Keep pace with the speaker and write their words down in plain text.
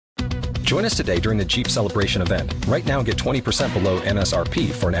Join us today during the Jeep Celebration event. Right now, get 20% below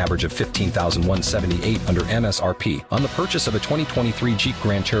MSRP for an average of $15,178 under MSRP on the purchase of a 2023 Jeep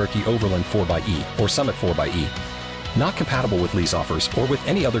Grand Cherokee Overland 4xE or Summit 4xE. Not compatible with lease offers or with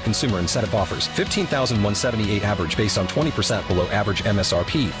any other consumer incentive offers. $15,178 average based on 20% below average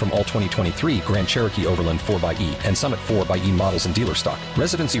MSRP from all 2023 Grand Cherokee Overland 4xE and Summit 4xE models in dealer stock.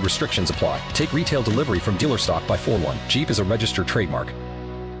 Residency restrictions apply. Take retail delivery from dealer stock by 4/1. Jeep is a registered trademark.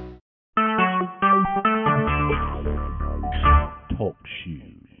 Talk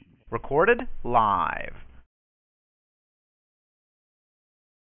shoes. Recorded live.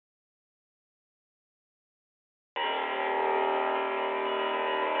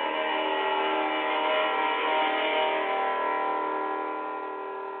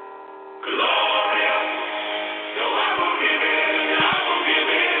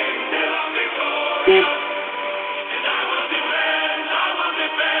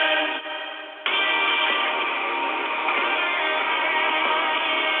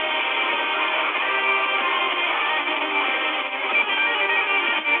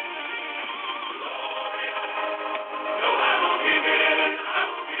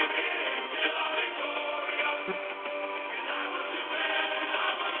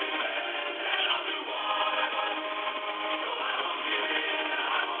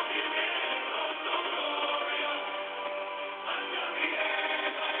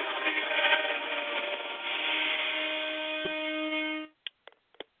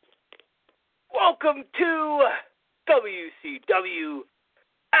 Welcome to WCW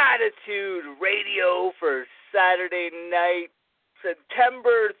Attitude Radio for Saturday night,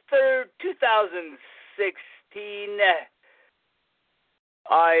 September 3rd, 2016.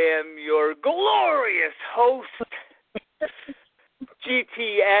 I am your glorious host,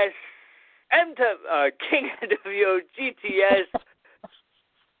 GTS, King NWO GTS,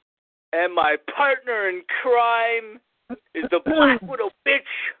 and my partner in crime is the Black Widow bitch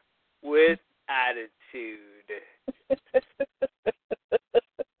with attitude.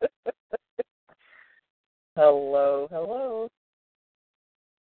 Hello.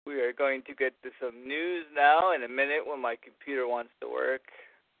 We are going to get to some news now in a minute when my computer wants to work.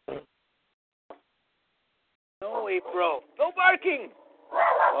 No, April. No barking!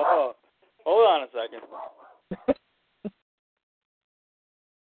 Oh, hold on a second.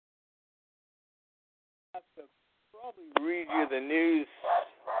 I have to probably read you the news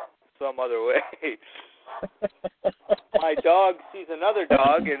some other way. My dog sees another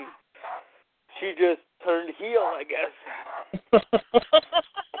dog and she just turned heel, I guess.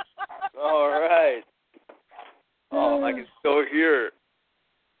 All right. Oh, I can still hear it,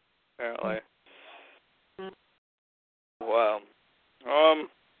 apparently. Wow.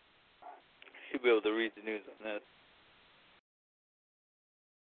 Should be able to read the news on this.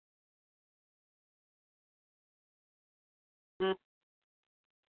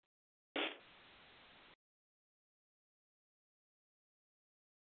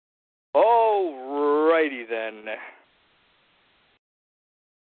 Alrighty then.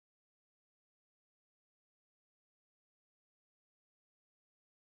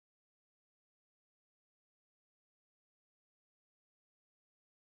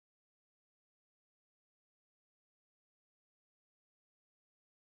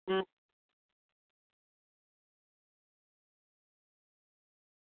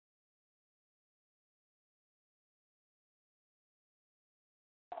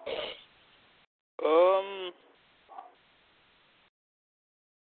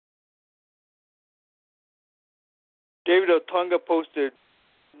 David Otunga posted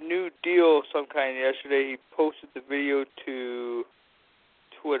new deal of some kind yesterday. He posted the video to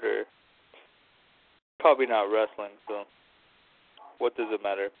Twitter. Probably not wrestling, so what does it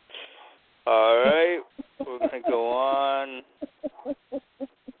matter? Alright, we're going to go on.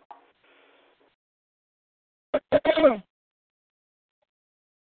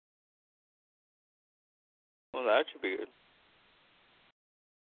 Well, that should be good.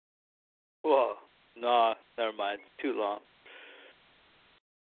 Whoa. No, never mind. It's too long.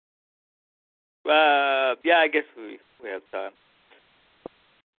 Yeah, I guess we have time.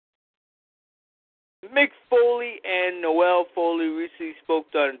 Mick Foley and Noelle Foley recently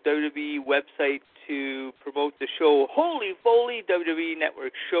spoke on WWE website to promote the show Holy Foley WWE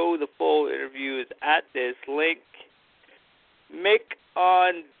Network show. The full interview is at this link. Mick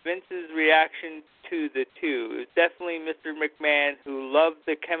on Vince's reaction to the two. It was definitely Mr. McMahon who loved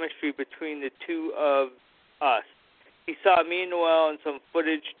the chemistry between the two of us. He saw me and Noelle in some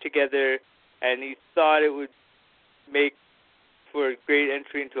footage together, and he thought it would make for a great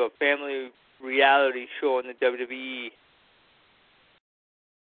entry into a family reality show on the WWE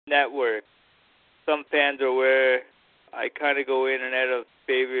network, some fans are aware I kind of go in and out of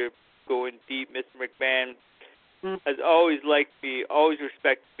favor, going deep. Mr. McMahon has always liked me, always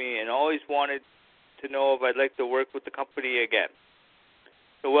respected me, and always wanted to know if I'd like to work with the company again.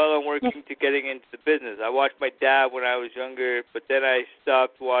 So while I'm working to getting into the business, I watched my dad when I was younger, but then I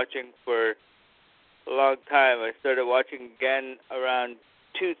stopped watching for a long time. I started watching again around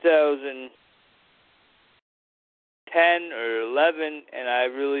 2010 or 11, and I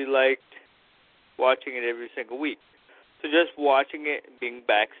really liked watching it every single week. So just watching it, being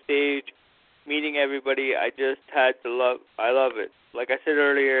backstage, meeting everybody, I love it. Like I said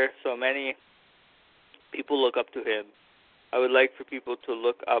earlier, so many people look up to him. I would like for people to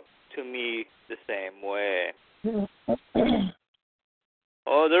look up to me the same way.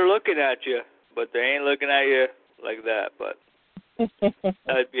 Oh, they're looking at you, but they ain't looking at you like that, but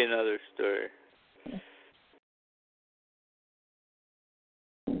that'd be another story.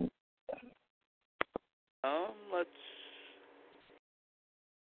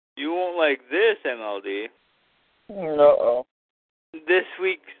 You won't like this, MLD. Uh-oh. This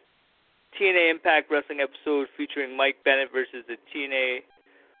week's TNA Impact Wrestling episode featuring Mike Bennett versus the TNA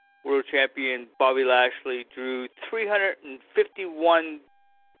World Champion Bobby Lashley drew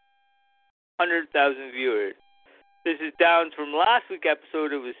 351,000 viewers. This is down from last week's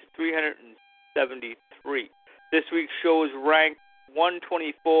episode. It was 373. This week's show is ranked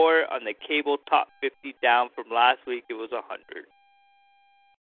 124 on the cable top 50, down from last week. It was 100.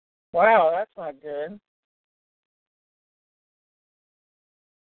 Wow, that's not good.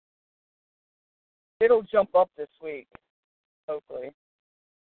 It'll jump up this week, hopefully.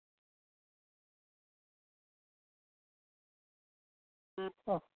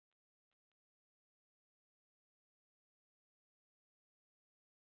 Huh.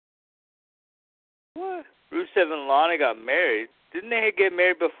 What? Rusev and Lana got married. Didn't they get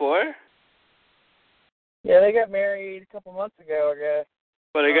married before? Yeah, they got married a couple months ago, I guess.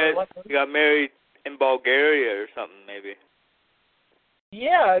 But I guess they got married in Bulgaria or something, maybe.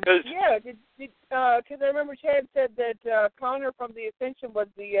 Yeah, because I remember Chad said that Connor from the Ascension was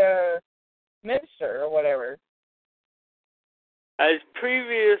the minister or whatever. As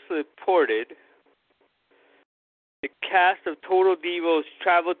previously reported, the cast of Total Divas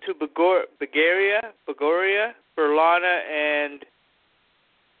traveled to Bulgaria for Lana and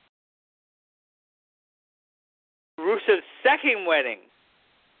Rusev's second wedding.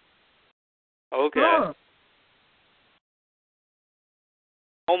 Okay. Huh.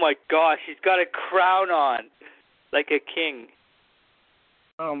 Oh my gosh, he's got a crown on, like a king.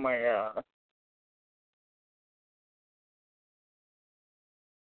 Oh my God.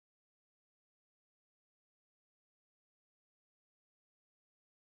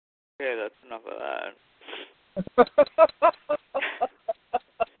 Okay, that's enough of that.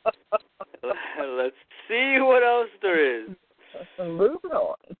 Let's see what else there is. Moving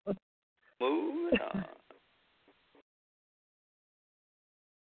on. Moving on.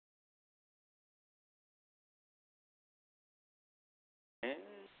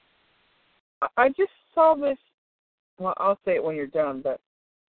 I just saw this. Well, I'll say it when you're done, but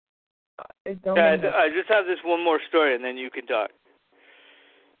I don't know. I just have this one more story, and then you can talk.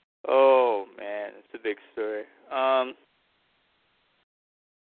 Oh, man, it's a big story.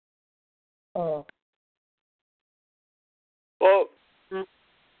 Oh. Well,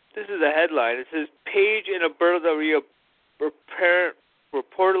 this is a headline. It says, Paige and Alberto Del Rio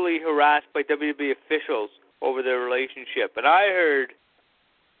reportedly harassed by WWE officials over their relationship. And I heard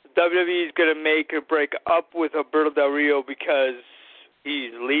WWE is going to make or break up with Alberto Del Rio because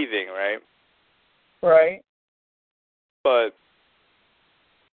he's leaving, right? Right. But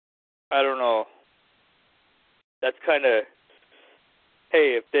I don't know. That's kind of,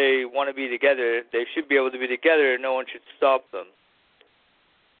 hey, if they want to be together, they should be able to be together and no one should stop them.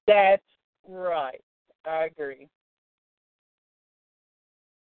 That's right. I agree.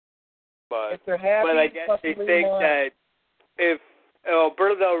 But, if they're happy, I guess they think that if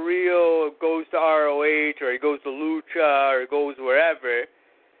Alberto Del Rio goes to ROH or he goes to Lucha or goes wherever,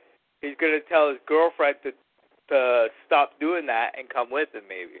 he's going to tell his girlfriend to stop doing that and come with him,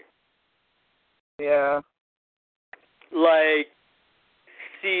 maybe. Yeah. Like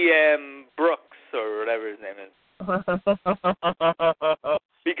CM Brooks or whatever his name is.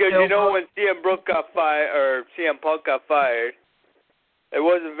 Because you know when CM Brooks got fired or CM Punk got fired, it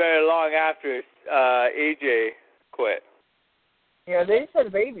wasn't very long after AJ quit. Yeah, they just had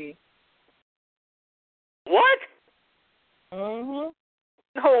a baby. What? Mhm.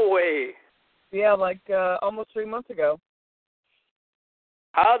 No way. Yeah, like almost 3 months ago.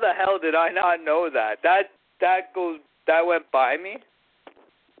 How the hell did I not know that? That went by me?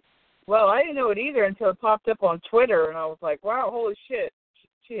 Well, I didn't know it either until it popped up on Twitter, and I was like, wow, holy shit,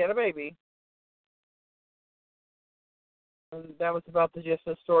 she had a baby. And that was about the gist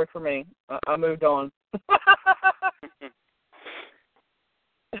of the story for me. I moved on.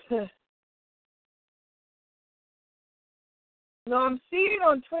 No, I'm seeing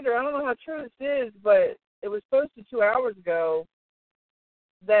on Twitter, I don't know how true this is, but it was posted 2 hours ago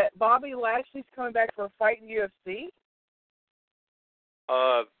that Bobby Lashley's coming back for a fight in UFC.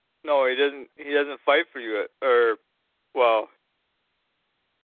 No, he doesn't. He doesn't fight for you.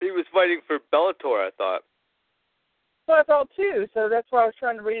 He was fighting for Bellator, I thought. So I thought too. So that's why I was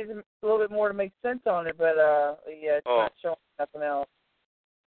trying to read it a little bit more to make sense on it. But yeah, it's not showing nothing else.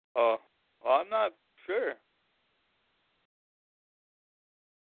 Oh, well, I'm not sure.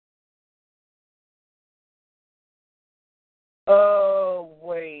 Oh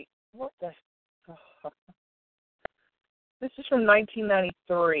wait, what the? This is from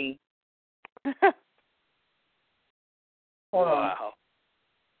 1993. Hold on. Wow.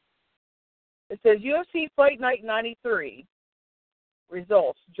 It says UFC Fight Night 93.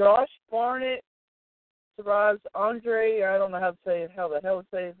 Results. Josh Barnett survives Andre, I don't know how the hell to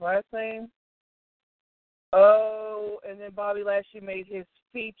say his last name. Oh, and then Bobby Lashley made his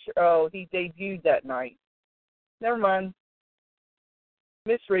feature. Oh, he debuted that night. Never mind.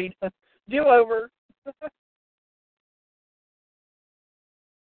 Misread. Do over.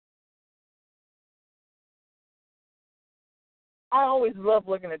 I always love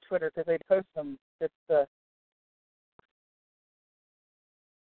looking at Twitter because they post some good stuff.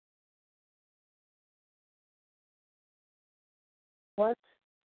 What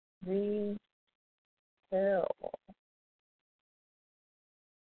the hell?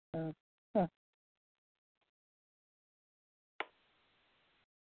 Huh.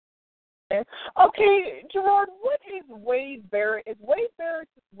 Okay, Gerard, what is Wade Barrett? Is Wade Barrett's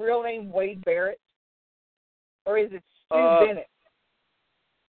real name Wade Barrett? Or is it Stu Bennett?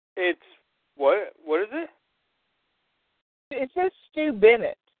 It's, what? What is it? It says Stu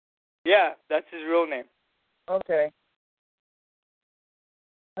Bennett. Yeah, that's his real name. Okay.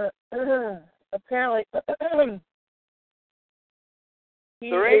 Apparently,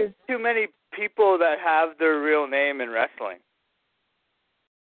 there ain't too many people that have their real name in wrestling.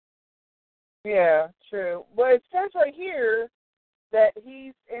 Yeah, true. Well, it says right here that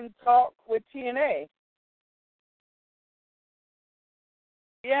he's in talk with TNA.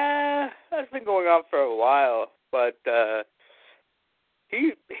 Yeah, that's been going on for a while, but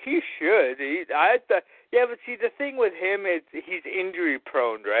he should. But see, the thing with him is he's injury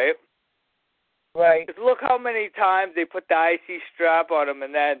prone, right? Right. 'Cause look how many times they put the IC strap on him,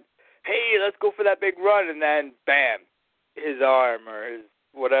 and then, hey, let's go for that big run, and then bam, his arm or his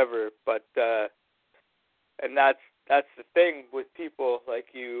whatever. But and that's the thing with people.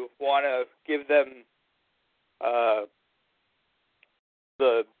 Like, you want to give them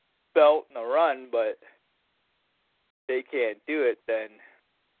the belt and the run, but they can't do it, then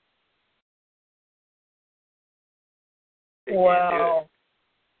they can't do it.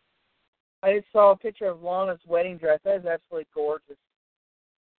 I just saw a picture of Lana's wedding dress. That is absolutely gorgeous.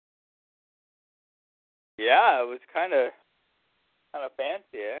 Yeah, it was kind of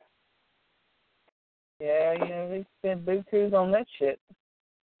fancy, eh? Yeah, they spend bukus on that shit.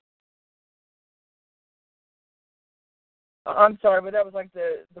 I'm sorry, but that was like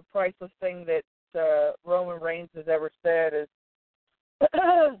the priceless thing that Roman Reigns has ever said is,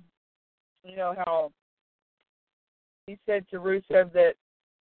 how he said to Rusev that,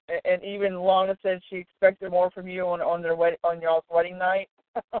 and even Lana said she expected more from you on y'all's wedding night.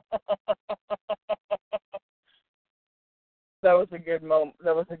 That was a good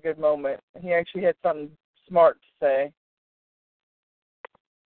moment. He actually had something smart to say.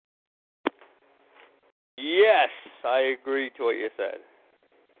 Yes, I agree to what you said.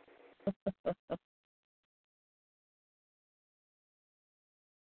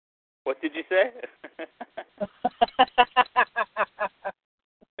 What did you say?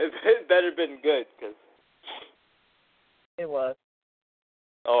 It better have been good, cause it was.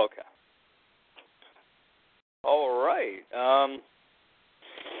 Oh, okay. All right. I'm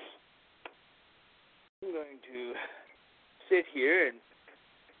going to sit here and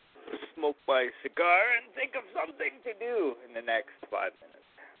smoke my cigar and think of something to do in the next 5 minutes.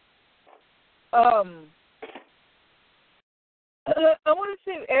 I want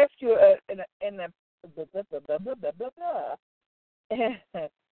to ask you an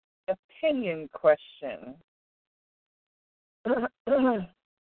opinion question.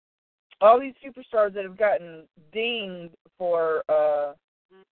 All these superstars that have gotten dinged for the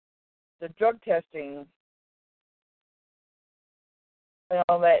drug testing, and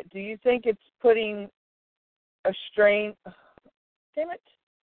all that, do you think it's putting a strain, damn it,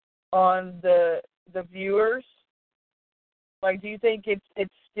 on the viewers? Like, do you think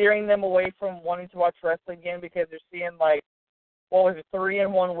it's steering them away from wanting to watch wrestling again because they're seeing, like, what was it, 3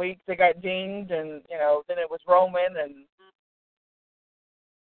 in 1 week they got dinged, and, you know, then it was Roman, and...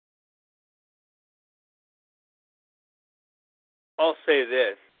 I'll say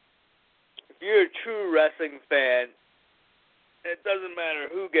this. If you're a true wrestling fan, it doesn't matter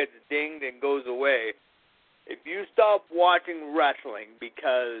who gets dinged and goes away. If you stop watching wrestling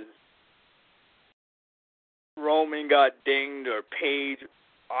because Roman got dinged or Paige,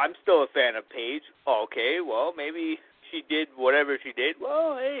 I'm still a fan of Paige. Okay, well, maybe she did whatever she did.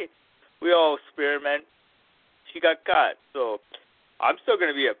 Well, hey, we all experiment. She got caught. So I'm still going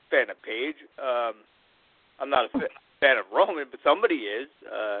to be a fan of Paige. I'm not a fan of Roman, but somebody is.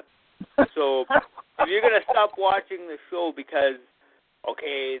 So if you're going to stop watching the show because,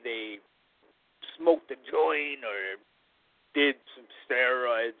 okay, they smoked a joint or did some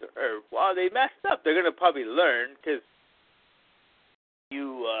steroids or, well, they messed up, they're going to probably learn, because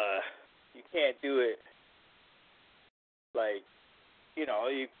you can't do it, like, you know,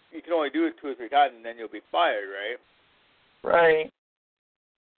 you can only do it 2 or 3 times and then you'll be fired, right? Right.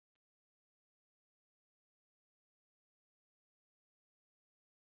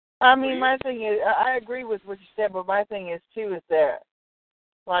 I mean, my thing is, I agree with what you said, but my thing is, too, is that,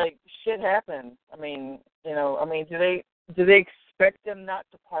 like, shit happens. I mean, you know, do they expect them not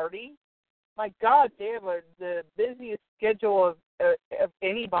to party? My God, they have the busiest schedule of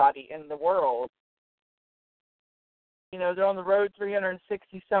anybody in the world. You know, they're on the road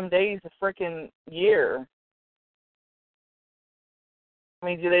 360-some days a freaking year. I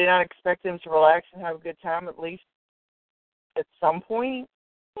mean, do they not expect them to relax and have a good time at least at some point?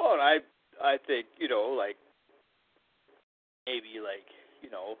 Well, I think, you know, like, maybe, like, you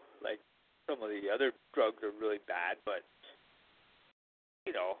know, like, some of the other drugs are really bad, but,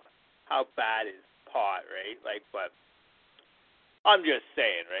 you know, how bad is pot, right? Like, but I'm just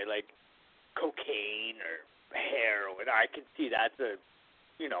saying, right? Like, cocaine or heroin, I can see that's a,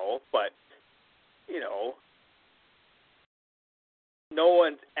 you know, but, you know, no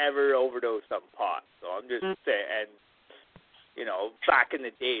one's ever overdosed on pot. So I'm just saying, and, you know, back in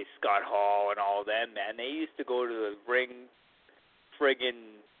the day, Scott Hall and all them, man, they used to go to the ring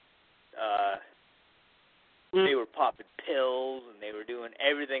friggin', they were popping pills and they were doing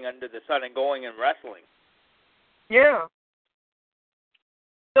everything under the sun and going and wrestling. Yeah.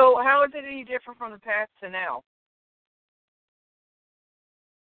 So how is it any different from the past to now?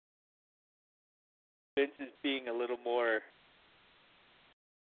 Vince is being a little more...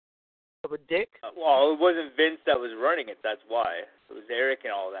 Of a dick? Well, it wasn't Vince that was running it, that's why. It was Eric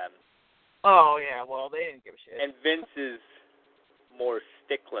and all them. Oh, yeah, well, they didn't give a shit. And Vince is more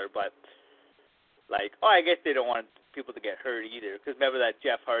stickler, but, like, I guess they don't want people to get hurt either. Because remember that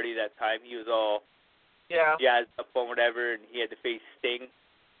Jeff Hardy that time, he was all jazzed up on whatever, and he had to face Sting.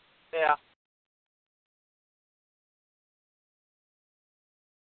 Yeah.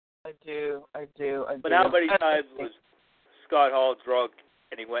 I do. But how many times was Scott Hall drunk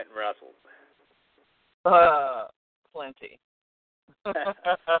and he went and wrestled? Plenty.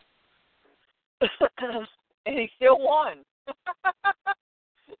 And he still won.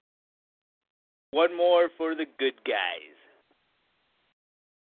 One more for the good guys.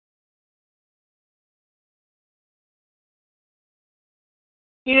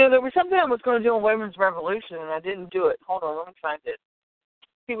 You know, there was something I was going to do on Women's Revolution, and I didn't do it. Hold on, let me find it.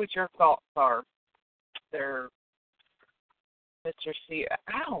 See what your thoughts are. They're Mr. C.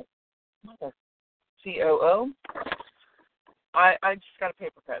 Ow! Mother. COO. I just got a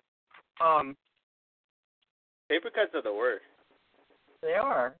paper cut. Paper cuts are the worst. They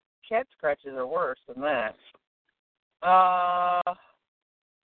are. Cat scratches are worse than that.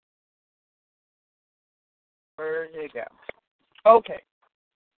 Where did it go? Okay.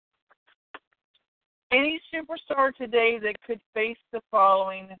 Any superstar today that could face the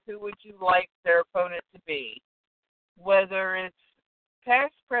following, who would you like their opponent to be? Whether it's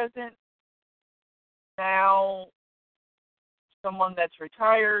past, present, now, someone that's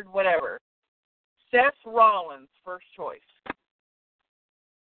retired, whatever. Seth Rollins, first choice.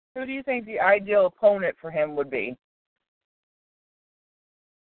 Who do you think the ideal opponent for him would be?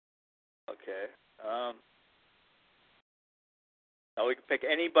 Okay. Now we can pick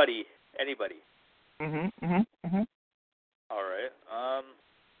anybody. All right.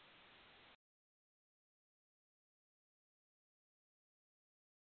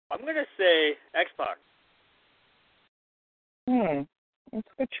 I'm gonna say X-Pac. That's a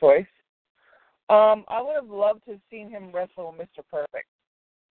good choice. I would have loved to have seen him wrestle Mr. Perfect.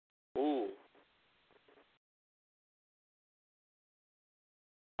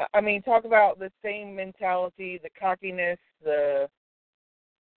 I mean, talk about the same mentality, the cockiness, the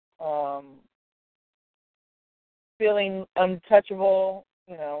feeling untouchable,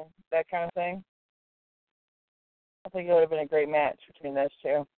 that kind of thing. I think it would have been a great match between those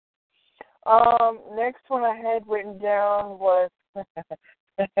two. Next one I had written down was,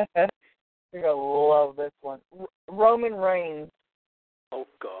 you're going to love this one, Roman Reigns. Oh,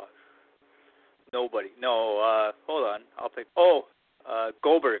 gosh. Nobody. No, hold on. I'll pick.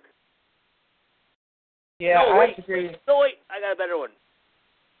 Goldberg. Yeah, no, I wait. agree. No, wait. I got a better one.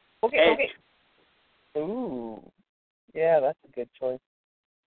 Okay, Edge. okay. Ooh. Yeah, that's a good choice.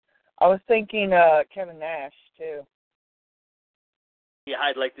 I was thinking Kevin Nash, too. Yeah,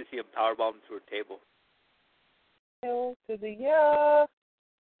 I'd like to see him powerbomb through a table. Hell to the yeah.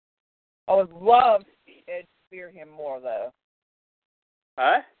 I would love to see Edge spear him more, though.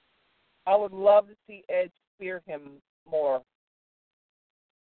 Huh? I would love to see Edge spear him more.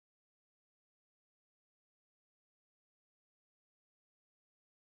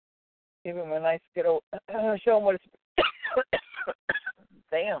 Give him a nice good old show him what a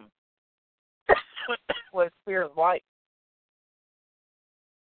damn what a spear is like.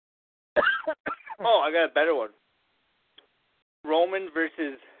 Oh, I got a better one. Roman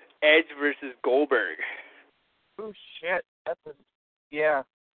versus Edge versus Goldberg. Oh shit, yeah.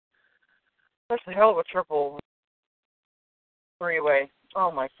 That's a hell of a triple three-way.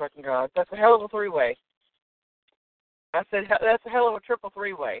 Oh my fucking god, that's a hell of a three-way. I said that's a hell of a triple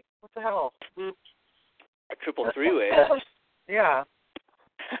three-way. What the hell? A triple three-way? Yeah.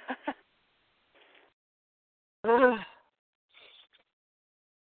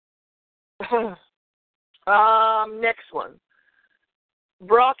 Next one.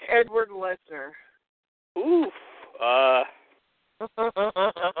 Brock Edward Lesnar. Oof.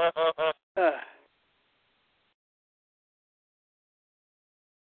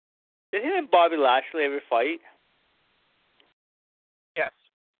 Did him and Bobby Lashley ever fight? Yes.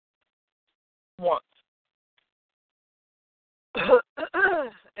 Once.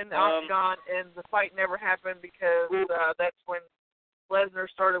 In the Octagon, and the fight never happened because that's when Lesnar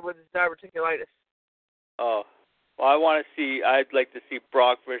started with his diverticulitis. Oh. Well, I'd like to see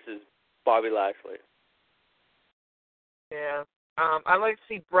Brock versus Bobby Lashley. Yeah. I'd like to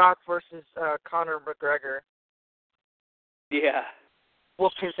see Brock versus Conor McGregor. Yeah.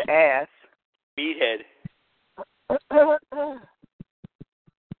 Whoop his ass. Meathead.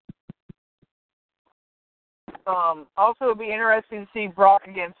 Also, it'd be interesting to see Brock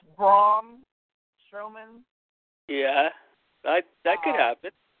against Braun Strowman. Yeah. That could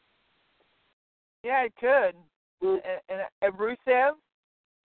happen. Yeah, it could. And Rusev?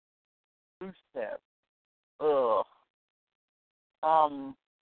 Ugh.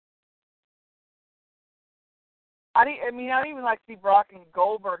 I'd even like to see Brock and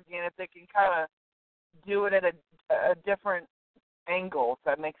Goldberg again if they can kind of do it at a different angle, if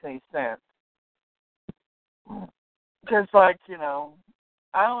that makes any sense. Because, I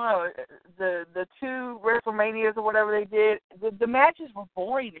don't know, the two WrestleManias or whatever they did, the matches were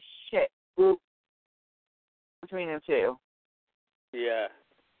boring as shit between them two. Yeah.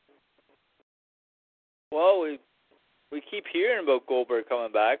 Well, we keep hearing about Goldberg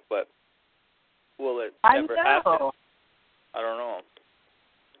coming back, but will it ever happen? I don't know.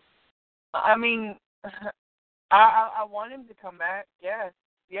 I mean, I want him to come back. Yes,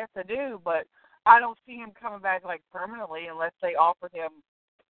 I do. But I don't see him coming back permanently unless they offer him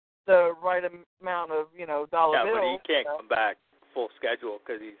the right amount of dollar bills. Yeah, but he can't come back full schedule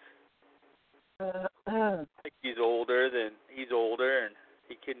because he's older and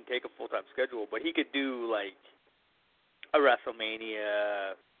he couldn't take a full-time schedule. But he could do a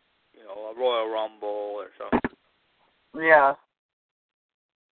WrestleMania, a Royal Rumble or something. Yeah.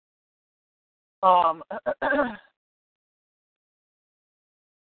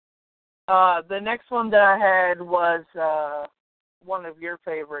 The next one that I had was one of your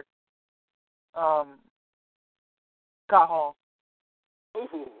favorites, Scott Hall.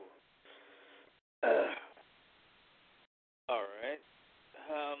 Ooh. All right.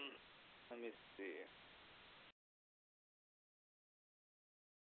 Let me see.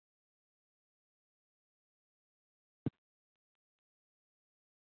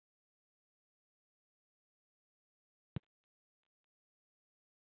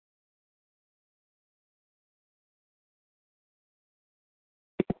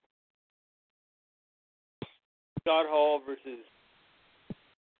 Scott Hall versus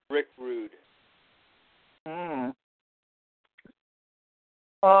Rick Rude.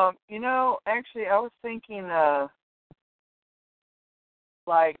 Actually, I was thinking,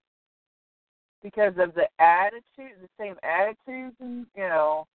 because of the attitude, the same attitudes, and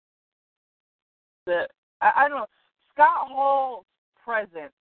I don't know. Scott Hall's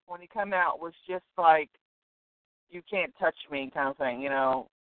presence when he come out was just like, you can't touch me kind of thing,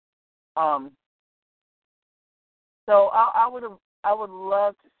 So I would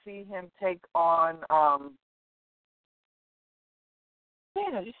love to see him take on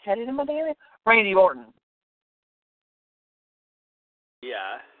man, I just had it in my damn Randy Orton.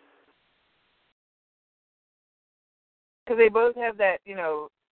 Yeah. Because they both have that,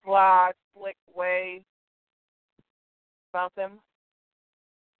 sly, slick way about them.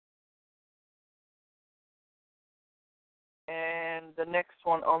 And the next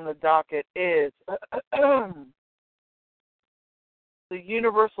one on the docket is the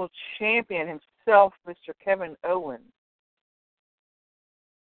Universal Champion himself, Mr. Kevin Owens.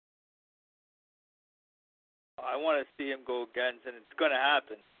 I want to see him go against, and it's going to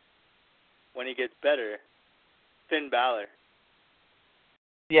happen when he gets better, Finn Balor.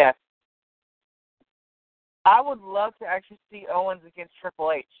 Yes. I would love to actually see Owens against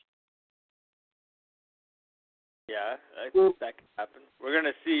Triple H. Yeah, I think that could happen. We're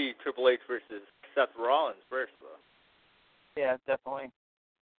going to see Triple H versus Seth Rollins first, though. Yeah, definitely.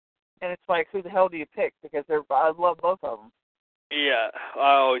 And it's like, who the hell do you pick? Because I love both of them. Yeah, I've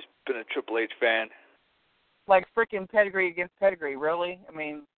always been a Triple H fan. Like freaking pedigree against pedigree, really? I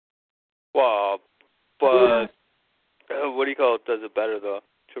mean... Well, but what do you call it does it better, though?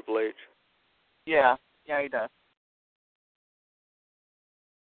 Triple H. Yeah, he does.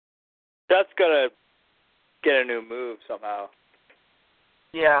 That's got to get a new move somehow.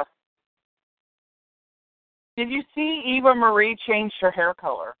 Yeah. Did you see Eva Marie changed her hair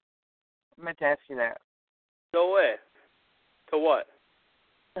color? I meant to ask you that. No way. To what?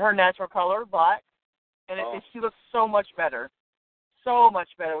 Her natural color, black. And she looks so much better. So much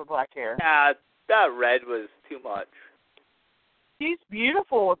better with black hair. Nah, that red was too much. She's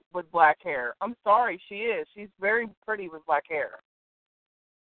beautiful with black hair. I'm sorry, she is. She's very pretty with black hair.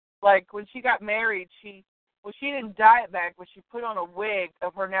 Like, when she got married, she didn't dye it back, but she put on a wig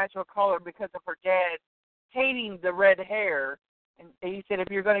of her natural color because of her dad hating the red hair. And he said, if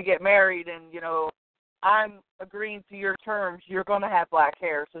you're going to get married and, I'm agreeing to your terms, you're going to have black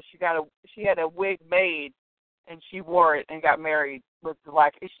hair. So she had a wig made, and she wore it and got married with the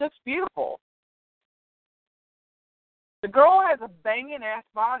black hair. She looks beautiful. The girl has a banging-ass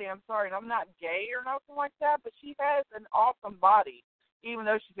body. I'm sorry, and I'm not gay or nothing like that, but she has an awesome body, even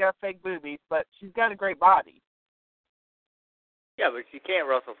though she's got fake boobies, but she's got a great body. Yeah, but she can't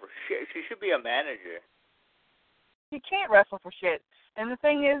wrestle for shit. She should be a manager. She can't wrestle for shit. And the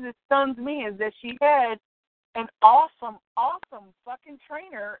thing is, it stuns me, is that she had an awesome, awesome fucking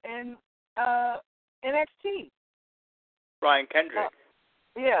trainer in NXT. Brian Kendrick.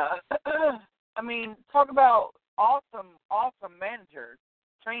 Yeah. I mean, talk about awesome, awesome manager,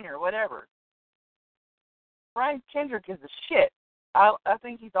 trainer, whatever. Brian Kendrick is a shit. I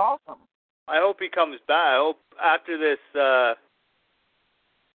think he's awesome. I hope he comes back. I hope after this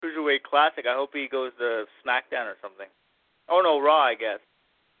Cruiserweight Classic, I hope he goes to SmackDown or something. Oh, no, Raw, I guess.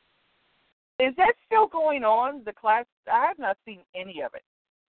 Is that still going on, the class? I have not seen any of it.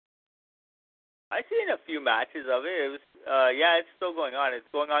 I've seen a few matches of it. It was, yeah, it's still going on. It's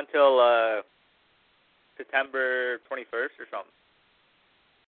going on till September 21st or something.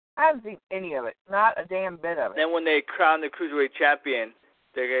 I haven't seen any of it. Not a damn bit of it. Then when they crown the Cruiserweight Champion,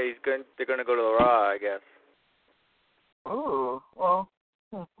 they're going to go to the Raw, I guess. Ooh, well,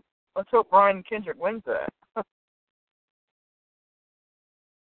 let's hope Brian Kendrick wins that.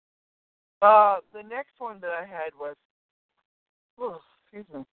 The next one that I had was, excuse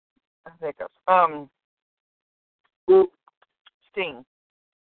me, I think Sting.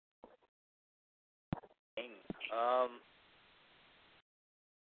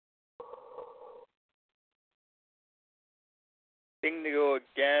 Sting to go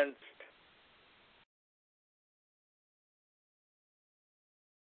against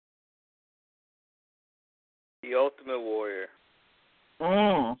the Ultimate Warrior.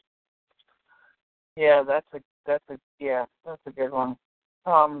 Yeah, that's a good one.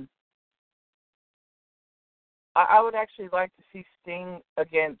 I would actually like to see Sting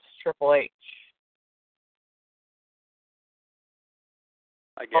against Triple H.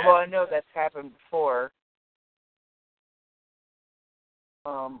 Although I know that's happened before.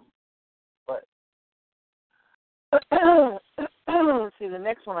 But let's see, the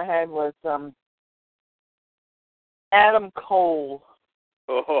next one I had was Adam Cole.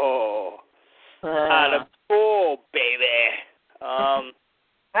 Oh, Adam Cole, baby.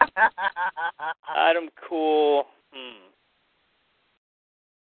 Adam Cole.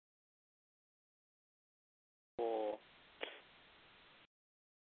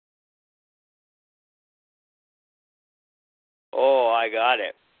 I got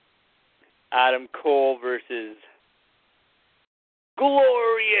it. Adam Cole versus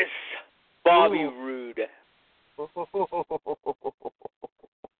glorious Bobby Roode.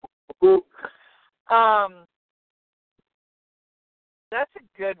 That's a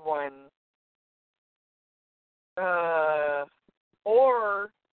good one.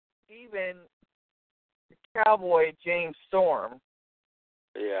 Or even Cowboy James Storm.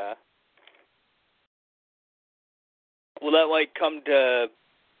 Yeah. Well, that might come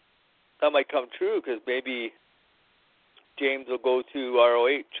true because maybe James will go to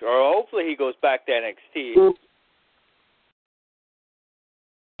ROH, or hopefully he goes back to NXT.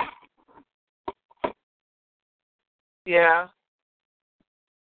 Yeah,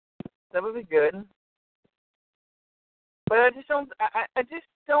 that would be good. But I just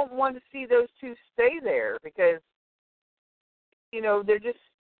don't want to see those two stay there because, you know,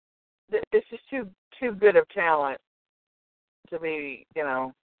 it's just too good of talent to be, you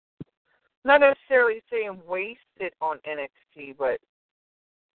know, not necessarily saying waste it on NXT, but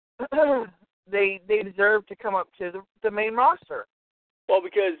they deserve to come up to the main roster. Well,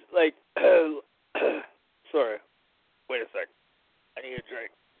 because, like, sorry, wait a sec. I need a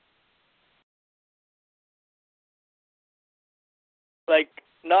drink. Like,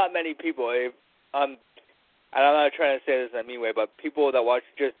 not many people, and I'm not trying to say this in a mean way, but people that watch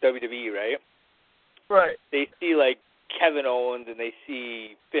just WWE, right? Right. They see, like, Kevin Owens, and they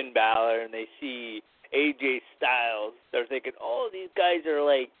see Finn Balor, and they see AJ Styles. They're thinking, oh, these guys are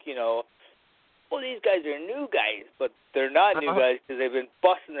like, you know, well, these guys are new guys, but they're not new guys because they've been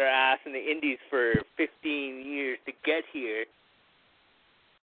busting their ass in the indies for 15 years to get here.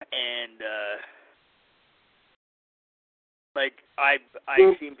 And, like, I've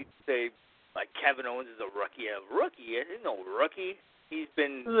seen people say, like, Kevin Owens is a rookie. A rookie? He's no rookie. He's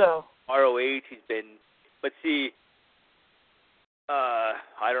been ROH. He's been, but see,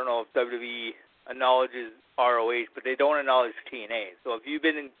 I don't know if WWE acknowledges ROH, but they don't acknowledge TNA. So if you've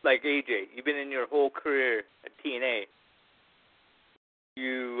been in, like AJ, you've been in your whole career at TNA,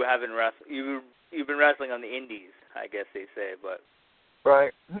 you haven't wrestled. You've been wrestling on the indies, I guess they say, but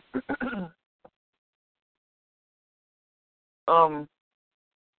right.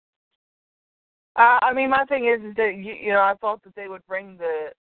 I mean, my thing is that you know, I thought that they would bring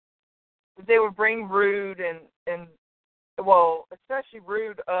Rude and well, especially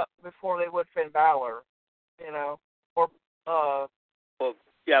Rude up before they would Finn Balor, you know, or well,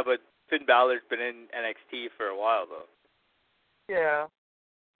 yeah, but Finn Balor's been in NXT for a while though. Yeah.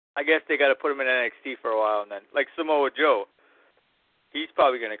 I guess they got to put him in NXT for a while, and then like Samoa Joe, he's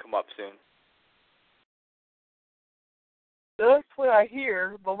probably going to come up soon. That's what I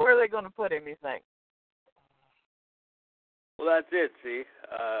hear, but where are they going to put him, you think? Well, that's it, see.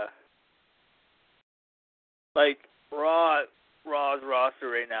 Like, Raw's roster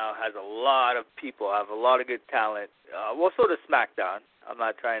right now has a lot of people, have a lot of good talent. Well, so does SmackDown. I'm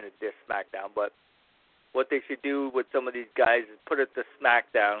not trying to diss SmackDown, but what they should do with some of these guys is put it to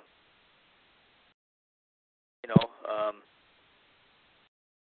SmackDown. You know,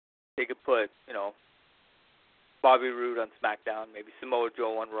 they could put, you know, Bobby Roode on SmackDown, maybe Samoa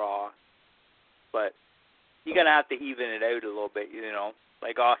Joe on Raw. But you're going to have to even it out a little bit, you know.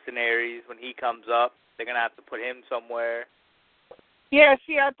 Like Austin Aries, when he comes up, they're going to have to put him somewhere. Yeah,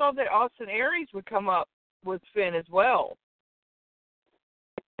 see, I thought that Austin Aries would come up with Finn as well.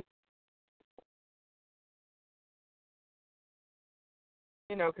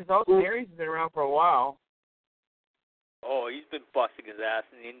 You know, because Austin Aries has been around for a while. Oh, he's been busting his ass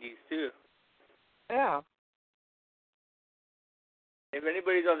in the indies, too. Yeah. If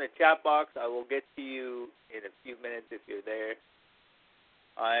anybody's on the chat box, I will get to you in a few minutes if you're there.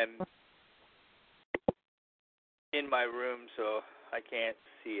 I'm in my room, so I can't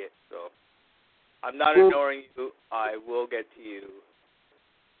see it. So I'm not ignoring you. I will get to you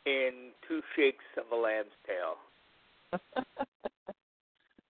in 2 shakes of a lamb's tail.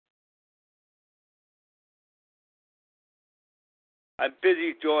 I'm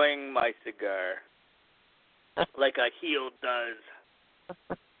busy enjoying my cigar like a heel does.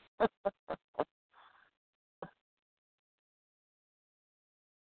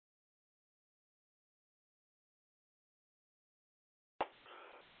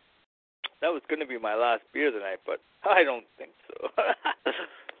 That was going to be my last beer tonight, but I don't think so.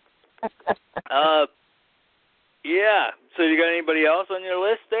 Yeah. So you got anybody else on your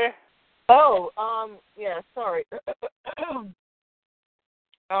list there? Oh, yeah, sorry.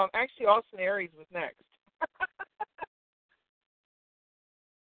 Actually, Austin Aries was next.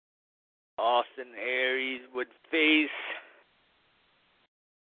 Austin Aries would face...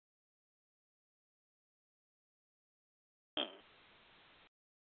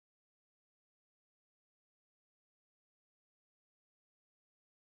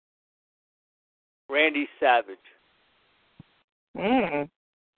 Randy Savage.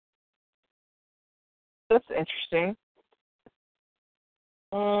 That's interesting.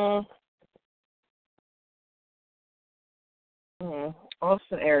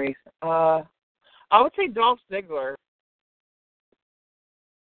 Austin Aries. I would say Dolph Ziggler.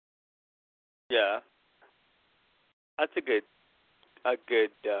 Yeah. That's a good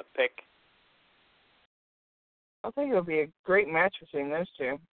pick. I think it would be a great match between those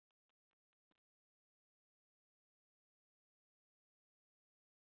two.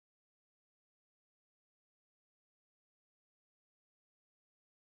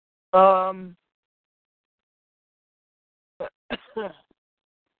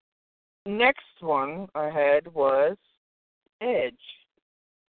 Next one I had was Edge.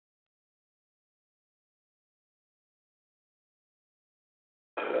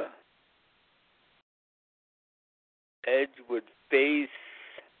 Edge would face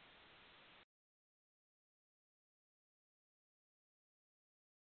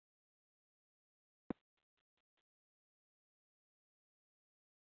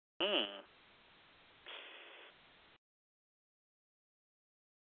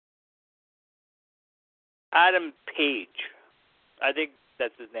Adam Page. I think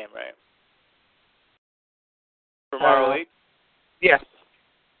that's his name, right? From ROH? Yes.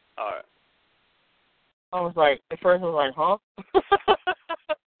 All right. I was like, at first I was like, huh?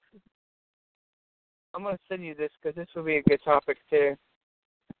 I'm going to send you this because this would be a good topic too.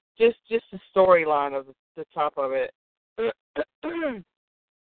 Just the storyline of the top of it.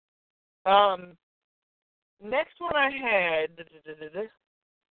 Next one I had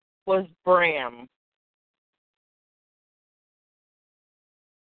was Bram.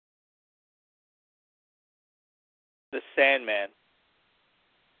 The Sandman.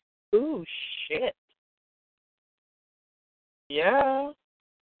 Ooh, shit. Yeah.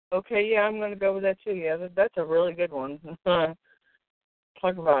 Okay, yeah, I'm going to go with that too. Yeah, that's a really good one. Talk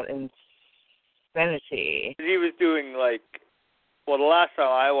about insanity. He was doing the last time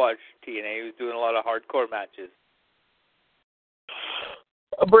I watched TNA, he was doing a lot of hardcore matches.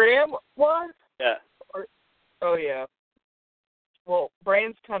 Bram was? Yeah. Oh, yeah. Well,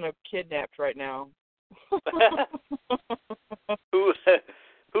 Bram's kind of kidnapped right now. Who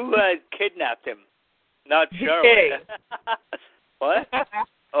had kidnapped him? Not Charlotte. What?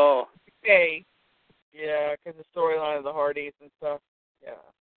 Oh. Okay. Yeah, because the storyline of the Hardys and stuff. Yeah.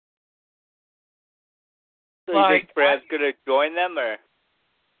 So you think Bram's gonna join them, or?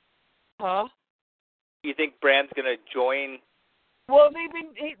 Huh? You think Bram's gonna join? Well,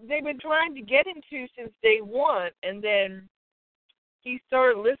 they've been trying to get him to since day one, and then he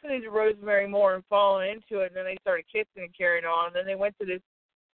started listening to Rosemary Moore and falling into it, and then they started kissing and carrying on, and then they went to this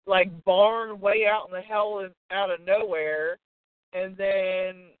barn way out in the hell out of nowhere, and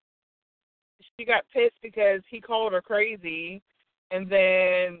then she got pissed because he called her crazy, and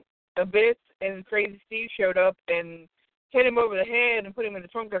then Abyss and Crazy Steve showed up and hit him over the head and put him in the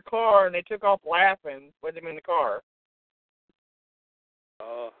trunk of their car, and they took off laughing with him in the car.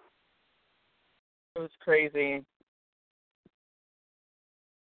 Oh. It was crazy.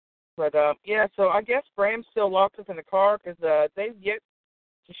 But, yeah, so I guess Bram's still locked up in the car because they've yet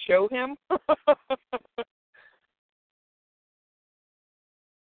to show him.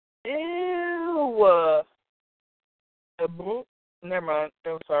 Ew. Never mind.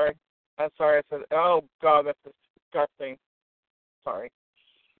 I'm sorry. I'm sorry I said, oh, God, that's disgusting. Sorry.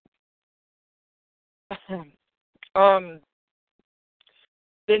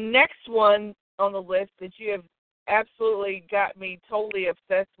 The next one on the list that you have absolutely got me totally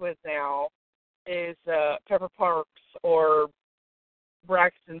obsessed with now is Pepper Parks or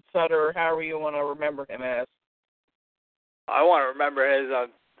Braxton Sutter, or however you want to remember him as. I want to remember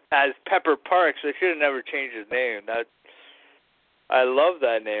as Pepper Parks. They should have never changed his name. I love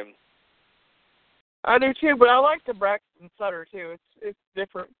that name. I do too, but I like the Braxton Sutter too. It's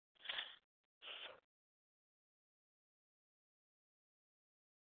different.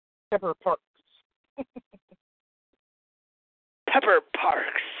 Pepper Parks. Pepper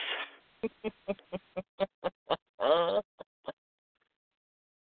Parks.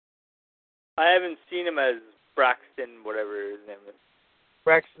 I haven't seen him as Braxton, whatever his name is.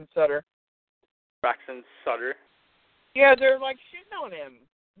 Braxton Sutter. Braxton Sutter. Yeah, they're shitting on him.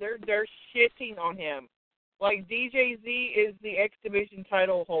 They're shitting on him. DJZ is the X Division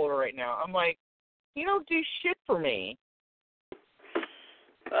title holder right now. I'm like, you don't do shit for me.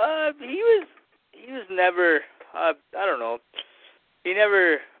 He was never. I don't know. He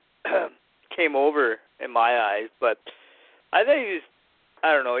never came over in my eyes, but I think he was.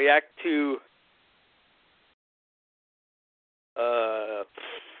 I don't know. He acted too.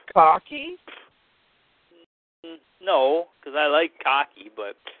 Cocky? No, because I like cocky,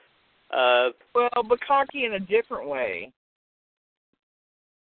 but... well, but cocky in a different way.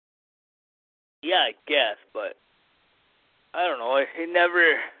 Yeah, I guess, but... I don't know. He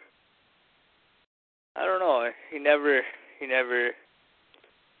never... I don't know. He never...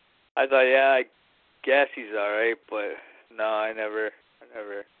 I thought, yeah, I guess he's alright, but... No, I never...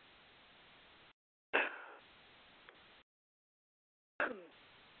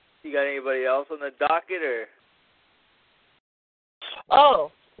 You got anybody else on the docket, or?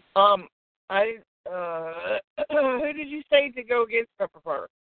 Oh, who did you say to go against Pepper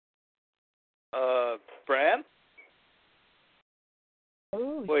Park? Bram?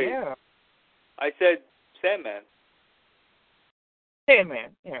 Oh, Wait. yeah. I said Sandman.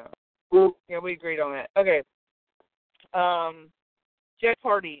 Sandman, yeah. Yeah, we agreed on that. Okay. Jeff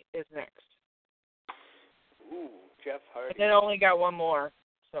Hardy is next. Ooh, Jeff Hardy. And then I only got one more.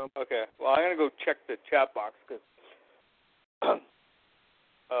 So. Okay. Well, I'm gonna go check the chat box because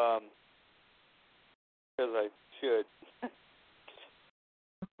I should.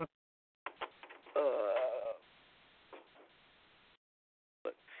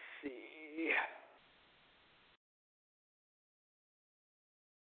 Let's see.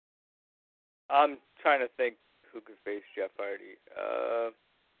 I'm trying to think who could face Jeff Hardy.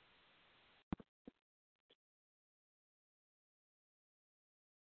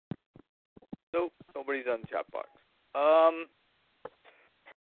 Nope, nobody's on the chat box.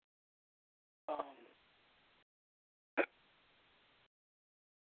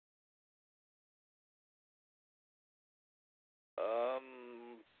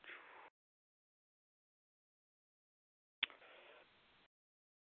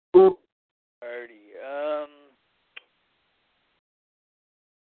 Hardy.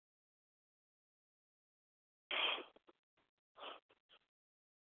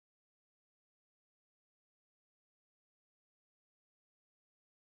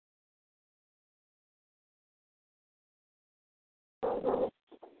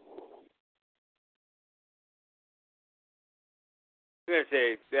 I'm gonna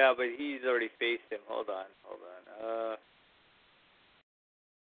say, yeah, but he's already faced him. Hold on.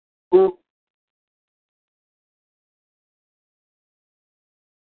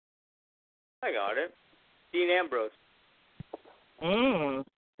 I got it. Dean Ambrose.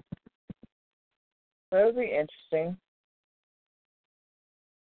 That would be interesting.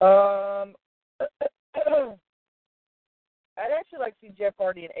 I'd actually like to see Jeff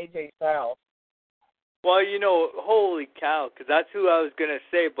Hardy and AJ Styles. Well, holy cow, because that's who I was going to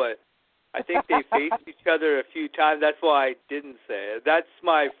say, but I think they faced each other a few times. That's why I didn't say it. That's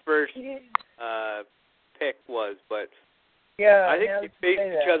my first pick was, but yeah, I think they faced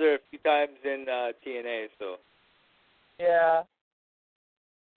each other a few times in TNA, so. Yeah.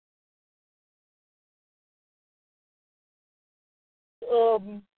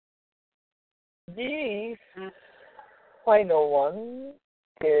 The final one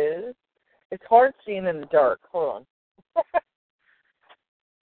is, it's hard seeing in the dark. Hold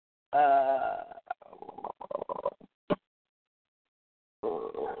on.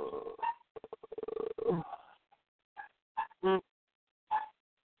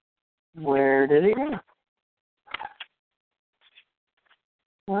 Where did he go?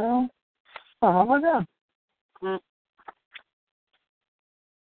 Well, oh my God.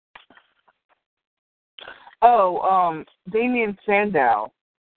 Oh, Damien Sandow.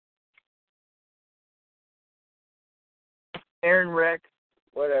 Aaron Rex,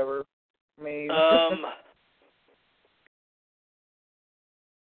 whatever. Maybe.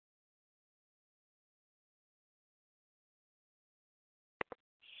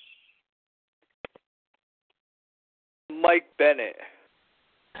 Mike Bennett.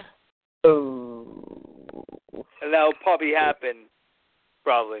 Oh. And that'll probably happen,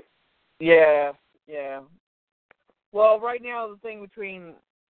 probably. Yeah. Well, right now the thing between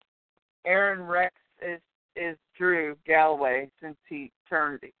Aaron Rex is Drew Galloway since he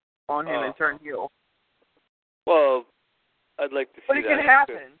turned on him and turned heel. Well, I'd like to see that. But it can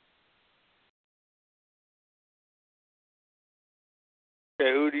happen.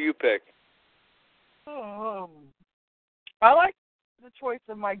 Okay, who do you pick? I like the choice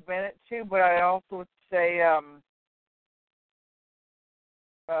of Mike Bennett too, but I also would say I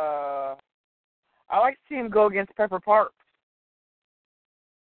like to see him go against Pepper Parks.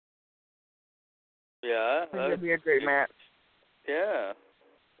 Yeah. That'd be a great match. Yeah.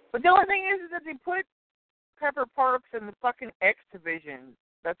 But the only thing is that they put Pepper Parks in the fucking X division.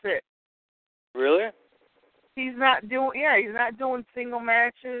 That's it. Really? He's not doing single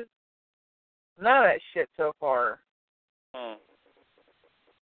matches. None of that shit so far.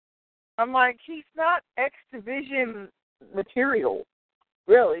 I'm like, he's not X Division material,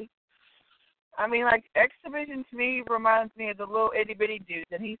 really. I mean, like, X Division to me reminds me of the little itty bitty dude,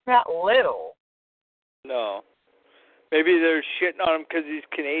 and he's not little. No. Maybe they're shitting on him because he's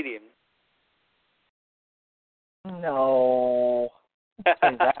Canadian. No. Don't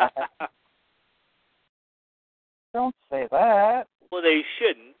say that. Don't say that. Well, they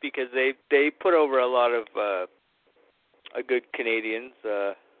shouldn't, because they put over a lot of good Canadians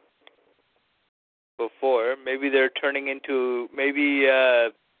before. Maybe they're turning into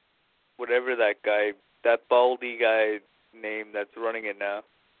whatever that baldy guy name that's running it now.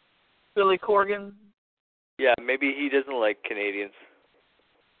 Billy Corgan. Yeah, maybe he doesn't like Canadians.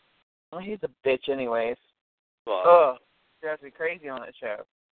 Well, he's a bitch anyways. Well, drives me crazy on that show.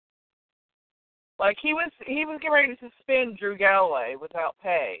 Like, he was getting ready to suspend Drew Galloway without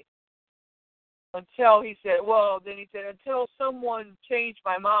pay. Until until someone changed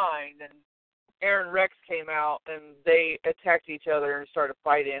my mind, and Aaron Rex came out, and they attacked each other and started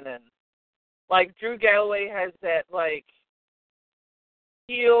fighting, and, like, Drew Galloway has that, like,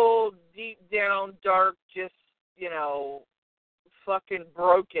 heel, deep down, dark, just, fucking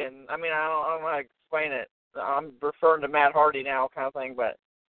broken. I mean, I don't know how to explain it. I'm referring to Matt Hardy now kind of thing, but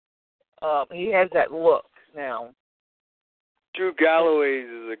he has that look now. Drew Galloway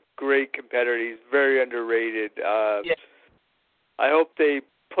is a great competitor. He's very underrated. Yes. I hope they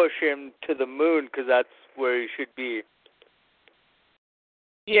push him to the moon, because that's where he should be.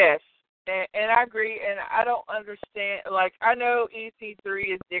 Yes, and I agree, and I don't understand. Like, I know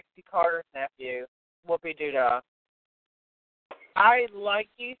EC3 is Dixie Carter's nephew, Whoopi Doodah. I like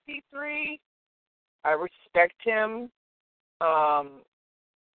EC3. I respect him.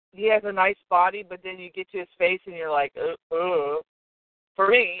 He has a nice body, but then you get to his face and you're like, for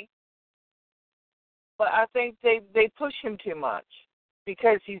me. But I think they push him too much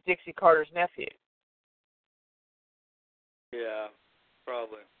because he's Dixie Carter's nephew. Yeah,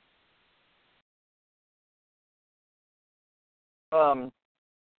 probably.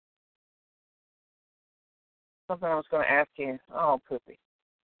 Something I was going to ask you. Oh, poopy.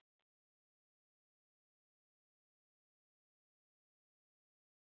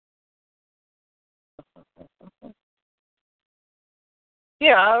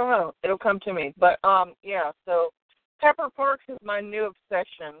 Yeah, I don't know. It'll come to me. But, yeah, so Pepper Parks is my new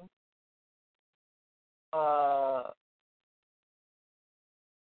obsession.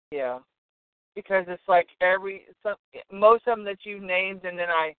 Yeah. Because it's like most of them that you named, and then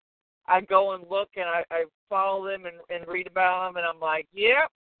I go and look, and I follow them and read about them, and I'm like, yep,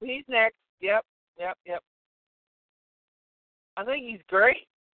 he's next. Yep. I think he's great.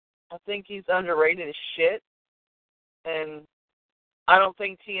 I think he's underrated as shit. And I don't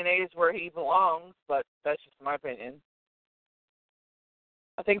think TNA is where he belongs, but that's just my opinion.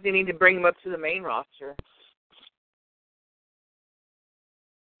 I think they need to bring him up to the main roster.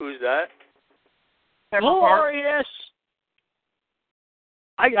 Who's that? Glorious.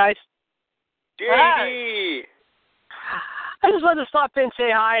 Hi, guys. JD. I just wanted to stop in and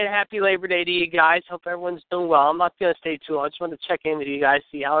say hi and happy Labor Day to you guys. Hope everyone's doing well. I'm not going to stay too long. I just wanted to check in with you guys,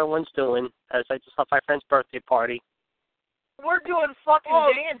 see how everyone's doing, as I just left my friend's birthday party. We're doing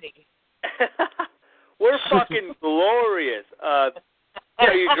fucking dandy. We're fucking glorious. Are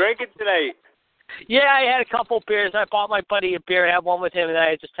you drinking tonight? Yeah, I had a couple beers. I bought my buddy a beer. I had one with him, and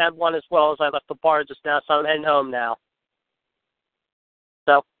I just had one as well as I left the bar just now, so I'm heading home now.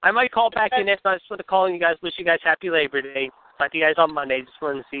 So I might call back in if I just want to call you guys, wish you guys happy Labor Day. Talk to you guys on Monday. Just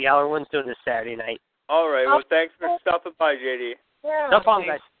wanted to see how everyone's doing this Saturday night. All right. Well, thanks for stopping by, JD. Yeah, no problem,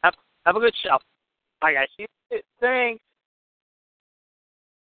 guys. Have a good show. Bye, guys. Thanks.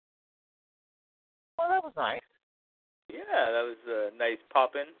 Well, that was nice. Yeah, that was a nice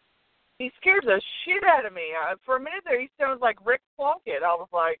pop-in. He scared the shit out of me. For a minute there, he sounds like Rick Plunkett. I was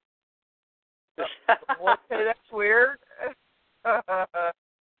like, okay, that's weird.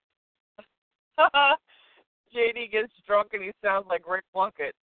 JD gets drunk and he sounds like Rick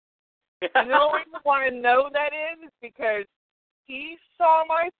Plunkett. And the only reason why I know that is because he saw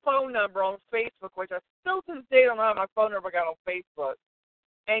my phone number on Facebook, which I still to this day don't know how my phone number got on Facebook,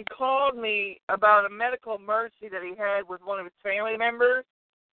 and called me about a medical emergency that he had with one of his family members,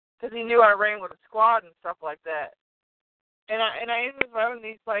 because he knew I ran with a squad and stuff like that. And I ended the phone, and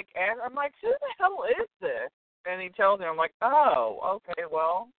he's like, I'm like, who the hell is this? And he tells me, I'm like, oh, okay,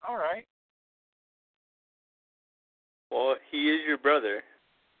 well, all right. Well, he is your brother.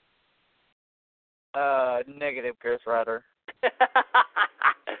 Negative, Ghost Rider.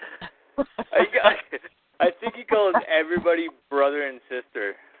 I think he calls everybody brother and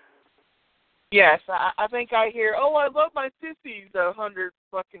sister. Yes, I think I hear, oh, I love my sissies 100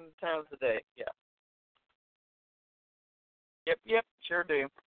 fucking times a day. Yeah. Yep, sure do.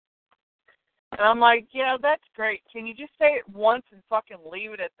 And I'm like, yeah, that's great. Can you just say it once and fucking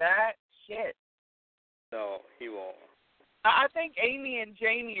leave it at that? Shit. No, he won't. I think Amy and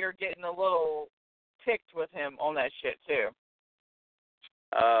Jamie are getting a little ticked with him on that shit, too.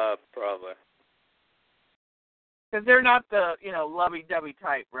 Probably. Because they're not the, lovey-dovey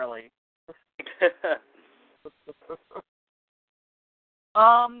type, really.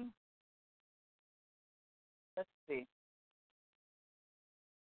 Let's see.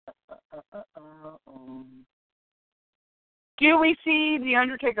 Do we see The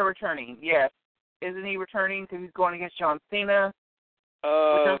Undertaker returning? Yes. Isn't he returning because he's going against John Cena? Which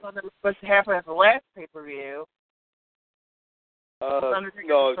I thought that was supposed to happen at the last pay-per-view.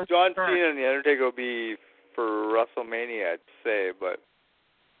 No, John Cena and The Undertaker will be for WrestleMania, I'd say, but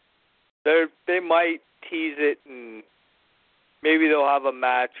they might tease it and maybe they'll have a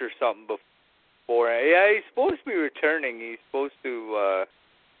match or something before. Yeah, he's supposed to be returning. He's supposed to,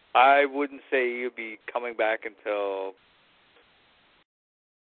 I wouldn't say he'll be coming back until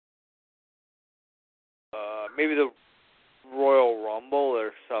maybe the Royal Rumble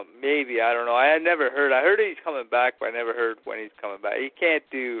or something. Maybe, I don't know. I had never heard. I heard he's coming back, but I never heard when he's coming back. He can't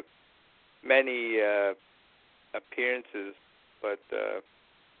do many appearances, but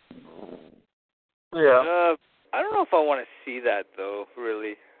yeah. I don't know if I want to see that though.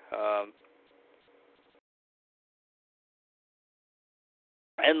 Really,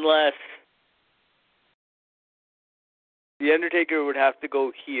 unless The Undertaker would have to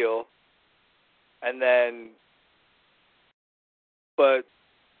go heel, and then, but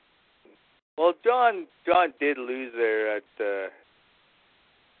well, John did lose there at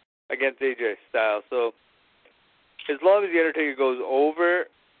against AJ Styles, so as long as The Undertaker goes over,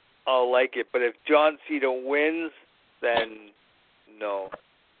 I'll like it. But if John Cena wins, then no.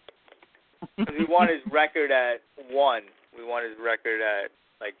 Because we want his record at 1. We want his record at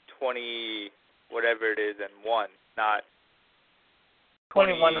like 20, whatever it is, and 1, not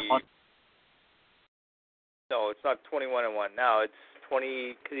 21 and 1. No, it's not 21 and 1. Now it's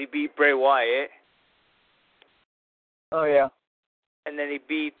 20 because he beat Bray Wyatt. Oh yeah. And then he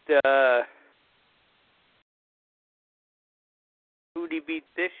beat who did he beat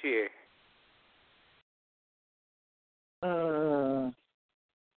this year?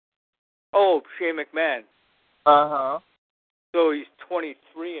 Oh, Shane McMahon. Uh-huh. So he's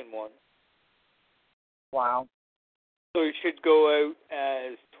 23 and 1. Wow. So he should go out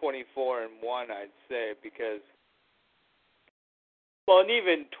as 24 and 1, I'd say, because, well, and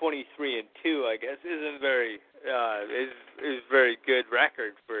even 23 and 2, I guess, isn't very is very good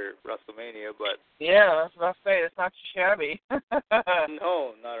record for WrestleMania, but yeah, that's what I say. It's not shabby. no,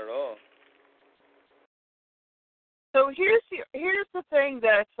 not at all. So here's the thing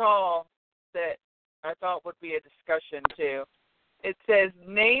that I saw that I thought would be a discussion too. It says,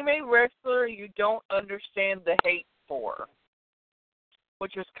 name a wrestler you don't understand the hate for,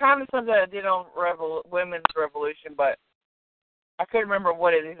 which was kind of something I did on Women's Revolution, but I couldn't remember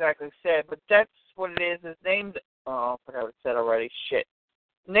what it exactly said. But that's what it is. It's named. Oh, I forgot what it said already. Shit.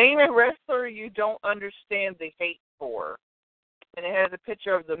 Name a wrestler you don't understand the hate for, and it has a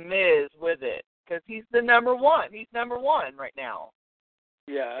picture of The Miz with it because he's the number one. He's number one right now.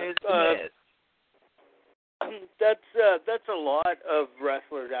 Yeah, it's The Miz. That's a lot of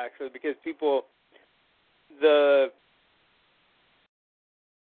wrestlers actually, because people, the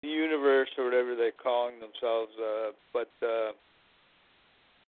universe or whatever they're calling themselves, but they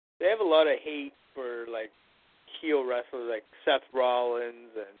have a lot of hate for like heel wrestlers like Seth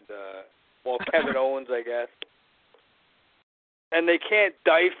Rollins and Kevin Owens, I guess. And they can't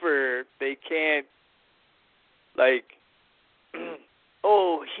decipher. They can't like,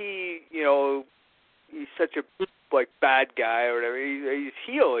 oh, he's such a bad guy or whatever. He's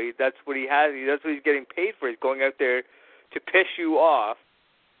heel. That's what he has. That's what he's getting paid for. He's going out there to piss you off.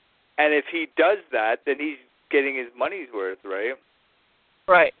 And if he does that, then he's getting his money's worth, right?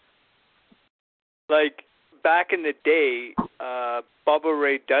 Right. Like back in the day, Bubba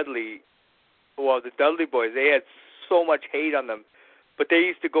Ray Dudley, the Dudley Boys, they had so much hate on them, but they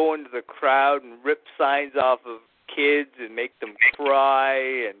used to go into the crowd and rip signs off of kids and make them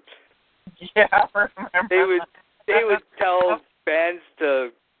cry, and yeah, I remember. They would tell fans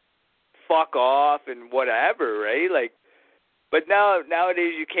to fuck off and whatever, right? Like, but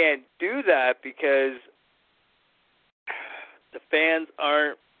nowadays you can't do that because the fans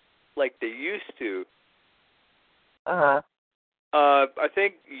aren't like they used to. Uh-huh. I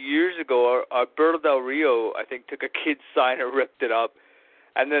think years ago, Alberto Del Rio, I think, took a kid's sign and ripped it up.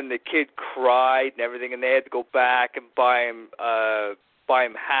 And then the kid cried and everything, and they had to go back and buy him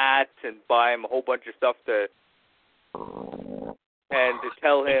hats and buy him a whole bunch of stuff to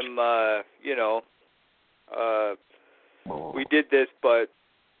tell him, we did this, but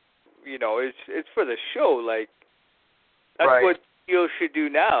it's for the show. Like that's right. what heels should do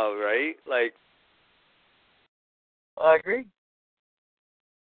now, right? Like, I agree.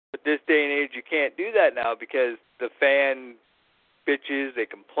 But this day and age, you can't do that now because the fan bitches, they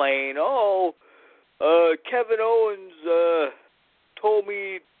complain, Kevin Owens told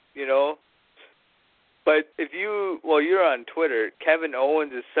me, But if you're on Twitter, Kevin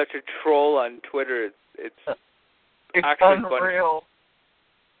Owens is such a troll on Twitter. It's actually unreal.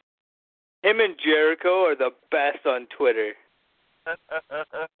 Funny. Him and Jericho are the best on Twitter.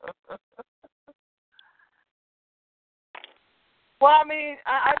 Well, I mean,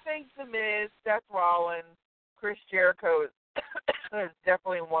 I think The Miz, Seth Rollins, Chris Jericho is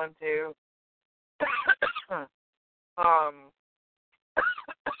definitely one too. Damn.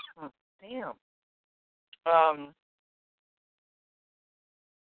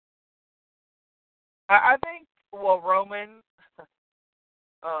 I think, Roman.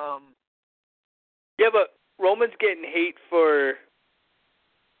 Yeah, but Roman's getting hate for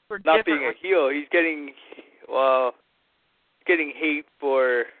not being a heel. He's getting hate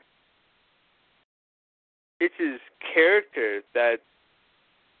for it's his character that,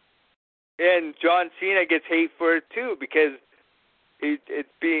 and John Cena gets hate for it too because it's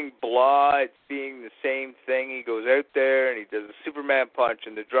being blah, it's being the same thing. He goes out there and he does a Superman punch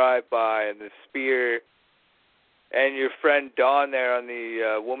and the drive-by and the spear. And your friend Dawn there on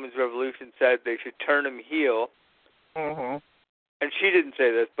the Women's Revolution said they should turn him heel. Mm-hmm. And she didn't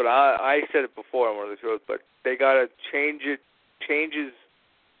say this, but I said it before on one of the shows, but they got to change his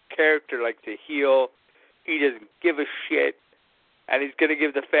character like to heel. He doesn't give a shit, and he's going to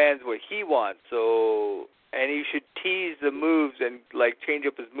give the fans what he wants. So, and he should tease the moves and like change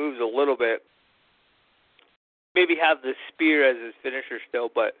up his moves a little bit. Maybe have the spear as his finisher still,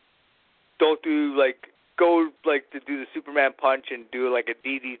 but don't do go to do the Superman punch and do like a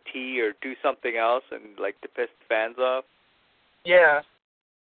DDT or do something else and like to piss the fans off. Yeah.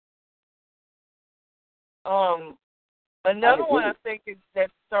 Another one I think is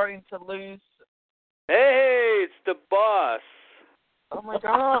that's starting to lose. Hey, it's the boss. Oh my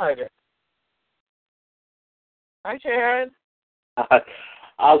God. Hi, Chad. I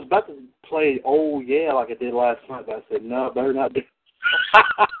was about to play "Oh Yeah" like I did last night, but I said no, better not do.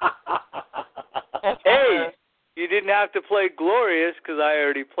 Hey, you didn't have to play "Glorious" because I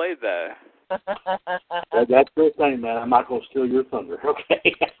already played that. That's the thing, man. I'm not going to steal your thunder,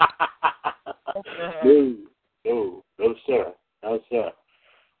 okay? No, sir. No, sir.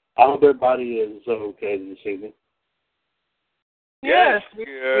 I hope everybody is okay this evening. Yes, we've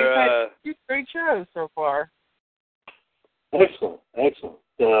had 2 great shows so far. Excellent.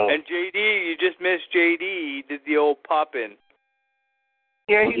 And JD, you just missed JD. He did the old pop-in.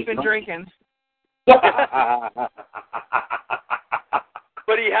 Yeah, he's been drinking.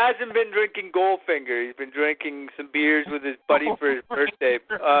 But he hasn't been drinking Goldfinger. He's been drinking some beers with his buddy for his birthday,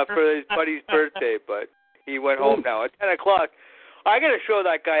 for his buddy's birthday. But he went home now at 10 o'clock. I got to show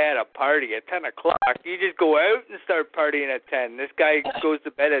that guy at a party at 10 o'clock. You just go out and start partying at 10. This guy goes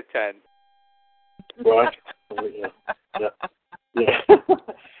to bed at 10. Right.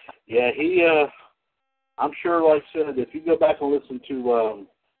 Yeah. He. I'm sure, like I said, if you go back and listen to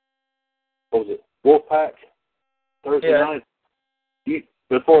what was it, Wolfpack Thursday night.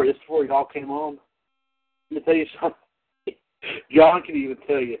 Before y'all came on, let me tell you something. John can even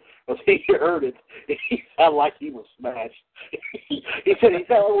tell you, because he heard it, he sounded like he was smashed. He said he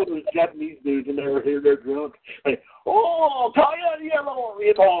sounded like one of those Japanese dudes, and they're drunk. Like, oh, Kaya Yellow,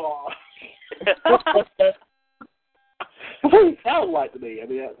 That's what he sounded like to me. I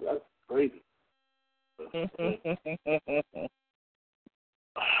mean, that's crazy.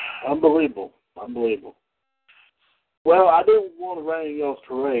 Unbelievable. Well, I didn't want to rain y'all's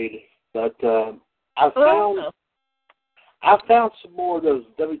parade, but I found some more of those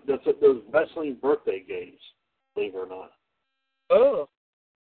wrestling birthday games, believe it or not. Oh.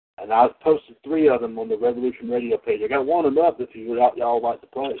 And I posted 3 of them on the Revolution Radio page. I got one of them up if y'all like to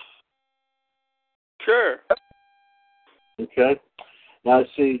play. Sure. Okay. Now,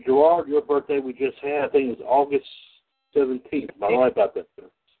 see, Gerard, your birthday we just had, I think it was August 17th. Am I right about that, sir?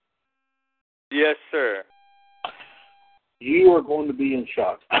 Yes, sir. You are going to be in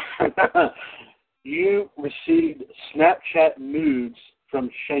shock. You received Snapchat nudes from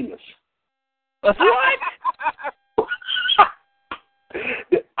Sheamus. What?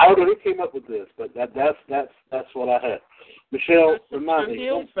 I don't know who came up with this, but that's what I had. Michelle, remind me.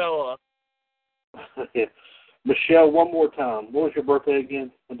 Hill fella. Yeah. Michelle, one more time. What was your birthday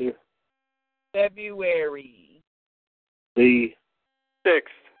again, my dear? February. The 6th.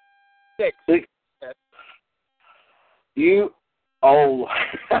 6th. Yes.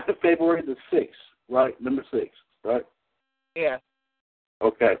 February the 6th, right? Number 6, right? Yeah.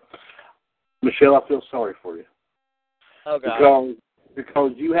 Okay. Michelle, I feel sorry for you. Oh, God.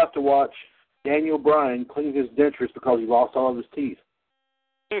 Because you have to watch Daniel Bryan clean his dentures because he lost all of his teeth.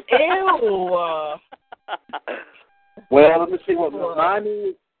 Ew. Well, let me see what mine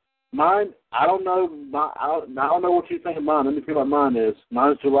is. Mine, I don't know. I don't know what you think of mine. Let me see what mine is.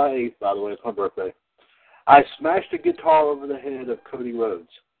 Mine's July 8th, by the way. It's my birthday. I smashed a guitar over the head of Cody Rhodes.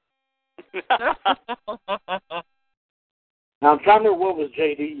 Now, I'm trying to remember what was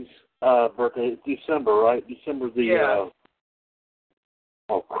JD's birthday. It's December, right? December the... Yeah.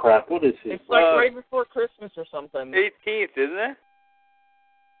 Oh, crap. What is his? It's like right before Christmas or something. 18th, isn't it?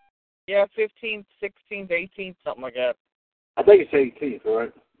 Yeah, 15th, 16th, 18th, something like that. I think it's 18th,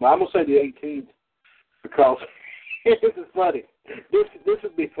 right? Well, I'm going to say the 18th because this is funny. This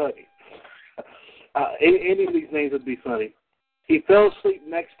would be funny. Any of these names would be funny. He fell asleep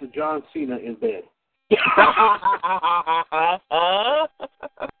next to John Cena in bed.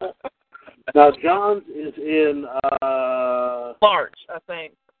 Now, John's is in... March, I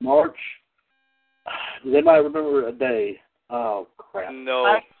think. March? Does anybody remember a day? Oh, crap.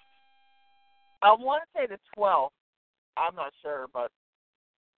 No. I want to say the 12th. I'm not sure, but...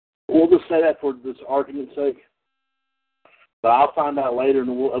 We'll just say that for this argument's sake. But I'll find out later,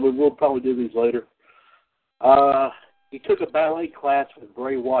 and we'll probably do these later. He took a ballet class with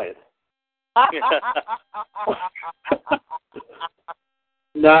Bray Wyatt.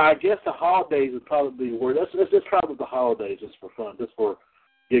 Now, I guess the holidays would probably be where. Let's just try with the holidays just for fun, just for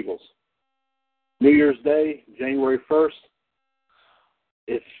giggles. New Year's Day, January 1st.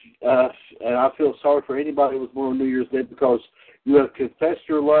 And I feel sorry for anybody who was born on New Year's Day because you have confessed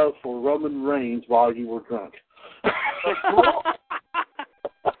your love for Roman Reigns while you were drunk.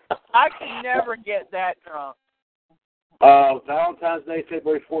 I could never get that drunk. Valentine's Day,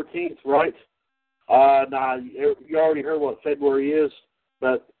 February 14th, right? Now, you already heard what February is,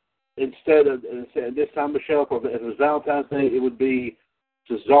 but instead this time, Michelle, if it was Valentine's Day, it would be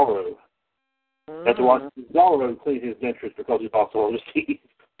Cesaro. Mm-hmm. Had to watch Cesaro clean his dentures because he lost all his teeth.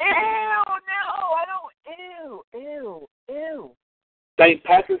 Ew, no, I don't, ew. St.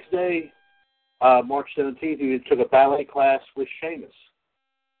 Patrick's Day, March 17th, he took a ballet class with Sheamus.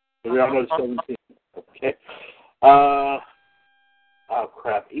 So we all know the 17th. Okay. Oh,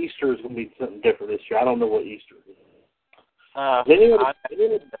 crap. Easter is going to be something different this year. I don't know what Easter is.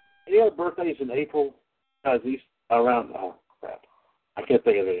 Any other birthdays in April? Oh, crap. I can't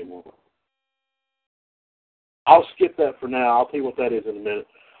think of it anymore. I'll skip that for now. I'll tell you what that is in a minute.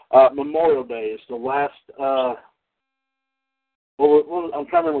 Memorial Day is the last... I'm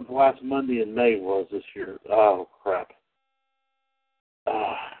trying to remember what the last Monday in May was this year. Oh, crap.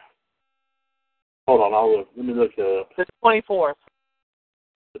 Hold on, I'll look. Let me look it up. The 24th.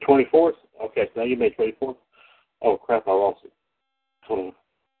 The 24th? Okay, so now you made 24th? Oh, crap, I lost it. Hold on.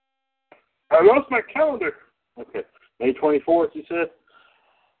 I lost my calendar. Okay, May 24th, you said?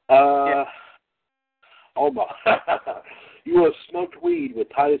 Yeah. Oh, my. You have smoked weed with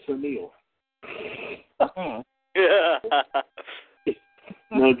Titus O'Neil.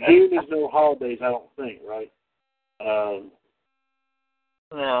 No, June is no holidays, I don't think, right? No.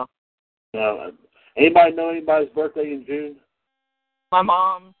 No. Anybody know anybody's birthday in June? My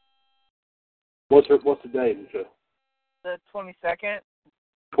mom. What's the day, Michelle? The 22nd.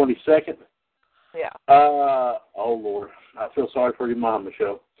 22nd? Yeah. Oh, Lord. I feel sorry for your mom,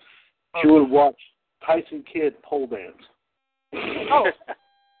 Michelle. She would have watched Tyson Kidd pole dance. Oh.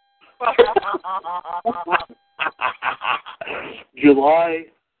 July,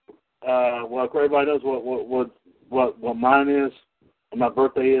 well, everybody knows what mine is, what my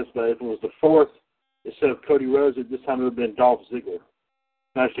birthday is, but if it was the 4th, instead of Cody Rhodes, this time it would have been Dolph Ziggler.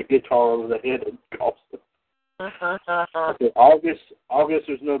 Smashed a guitar over the head of Dolph Ziggler. Okay, August,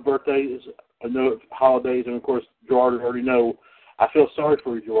 there's no birthdays, no holidays, and of course, Gerard already know. I feel sorry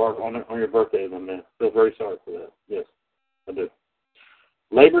for you, Gerard, on your birthday, my man. I feel very sorry for that. Yes, I do.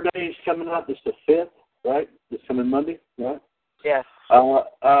 Labor Day is coming up. It's the 5th, right? This coming Monday, right? Yes. Oh,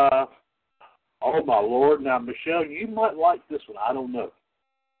 my Lord. Now, Michelle, you might like this one. I don't know.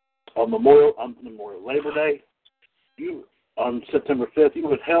 Memorial Labor Day, you on September 5th, you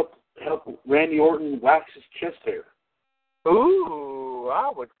would help Randy Orton wax his chest hair. Ooh,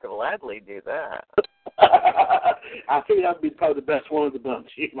 I would gladly do that. I think that would be probably the best one of the bunch.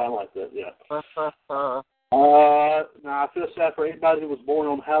 You might like that, yeah. Now, I feel sad for anybody who was born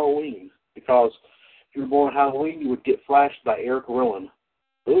on Halloween, because if you were born on Halloween, you would get flashed by Eric Rowan.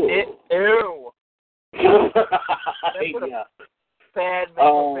 Ooh. Ew. Yeah. Bad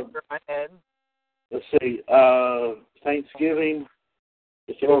mental picture in my head. Let's see. Thanksgiving.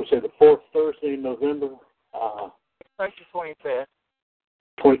 It's the fourth Thursday in November. It's like the 25th.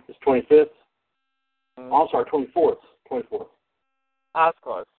 It's 25th. I'm sorry, 24th. 24th. That's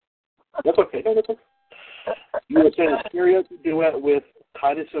close. That's okay. No, that's okay. You would sing a karaoke duet with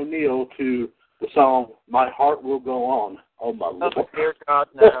Titus O'Neil to the song "My Heart Will Go On." Oh my Lord! Oh dear God,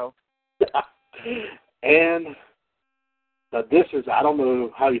 no. And this is—I don't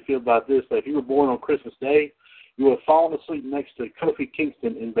know how you feel about this, but if you were born on Christmas Day, you would have fallen asleep next to Kofi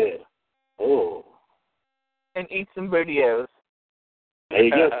Kingston in bed. Oh. And eat some burritos. There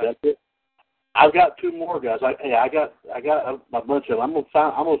you go. That's it. I've got two more guys. I got a bunch of them. I'm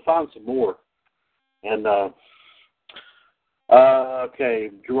gonna find some more. And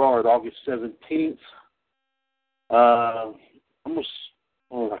okay, Gerard, August 17th. I'm gonna.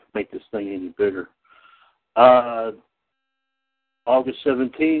 Oh, I can make this thing any bigger. August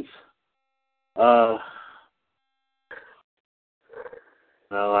 17th. No,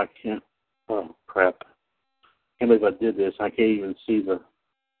 I can't. Oh crap! I can't believe I did this. I can't even see the.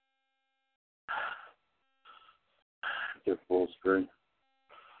 They're full screen.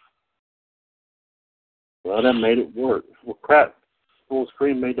 Well, that made it work. Well, crap. Full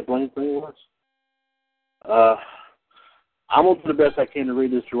screen made the blame thing worse. I'm going to do the best I can to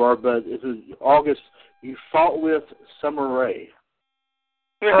read this, Gerard, but this is August. You fought with Summer Rae.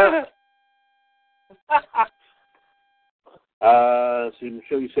 So,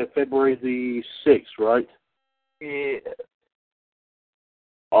 Michelle, you said February the 6th, right? Yeah.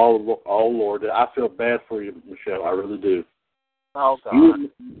 Oh, Lord. I feel bad for you, Michelle. I really do. Oh, God.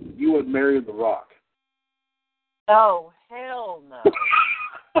 You would marry The Rock. Oh, hell no.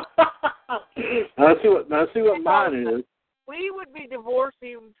 Now see what mine is. We would be divorced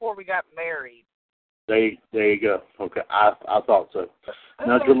even before we got married. There you go. Okay, I thought so.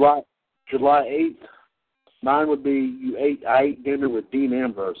 Now July 8th, mine would be I ate dinner with Dean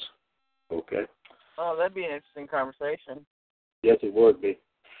Ambrose. Okay. Oh, that'd be an interesting conversation. Yes, it would be.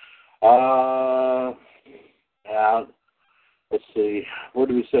 Let's see. What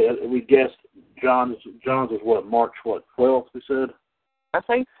did we say? We guessed John's is what, March 12th, we said? I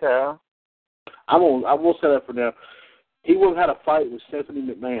think so. I will say that for now. He would have had a fight with Stephanie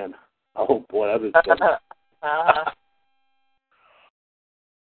McMahon. Oh, boy, that was funny.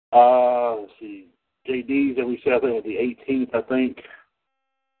 Let's see. JD's that we said, I think, the 18th, I think.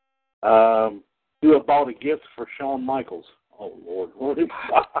 You have bought a gift for Shawn Michaels. Oh, Lord. What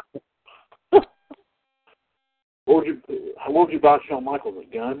would you buy Shawn Michaels? A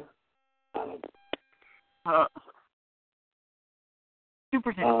gun?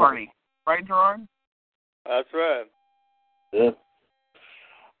 Super Tent Party. Right, Gerard? That's right. Yeah.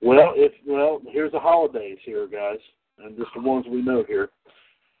 Well, here's the holidays here, guys, and just the ones we know here.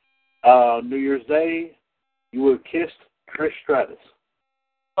 New Year's Day, you would have kissed Trish Stratus.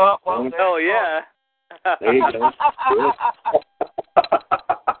 Oh, well, oh yeah. There you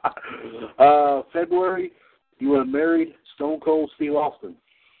go. February, you would have married Stone Cold Steve Austin.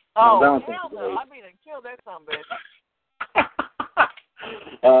 Oh, hell no. I mean, kill that son of a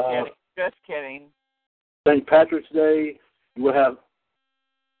bitch. Just kidding. St. Patrick's Day, you would have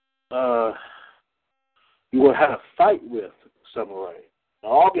a fight with Summer Rae. In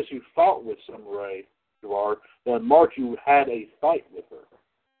August, you fought with Summer Rae, Gerard. Then in March, you had a fight with her.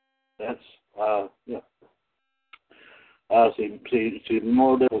 That's, yeah. See,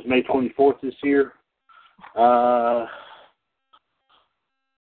 Memorial Day was May 24th this year.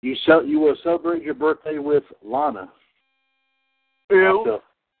 You will celebrate your birthday with Lana. Ew.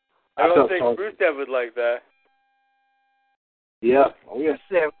 I don't think Rusev would like that. Yeah. Oh, yeah.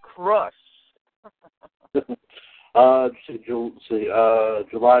 Rusev crush.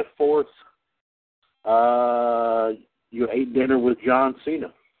 July 4th, you ate dinner with John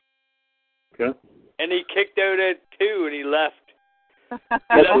Cena. Okay. And he kicked out at 2 and he left.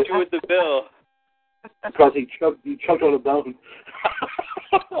 He left you with the bill. Because he choked on a bone.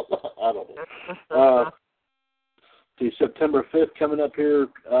 I don't know. See, September 5th coming up here,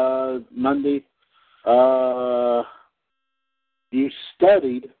 Monday. You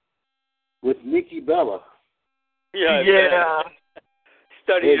studied with Nikki Bella. Yeah.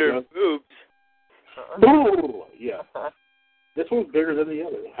 Studied her boobs. Ooh, yeah. This one's bigger than the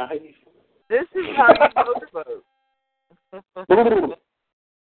other. This is how you motorboat.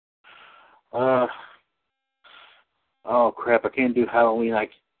 Oh, crap, I can't do Halloween.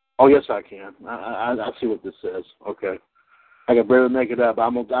 Oh, yes, I can. I see what this says. Okay. I can barely make it up.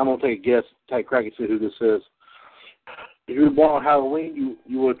 I'm gonna take a guess, take a crack and see who this is. If you were born on Halloween,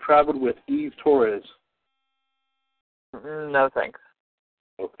 you would have traveled with Eve Torres. No, thanks.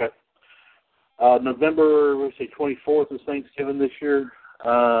 Okay. November, 24th is Thanksgiving this year.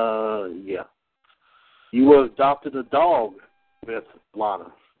 Yeah. You would have adopted a dog with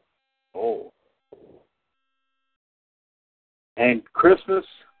Lana. Oh. And Christmas,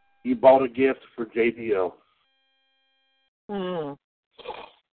 you bought a gift for JBL.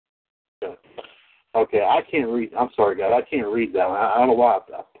 Yeah. Okay, I can't read. I'm sorry, guys. I can't read that one. I don't know why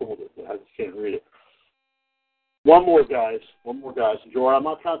I pulled it. I just can't read it. One more, guys. Jordan, I'm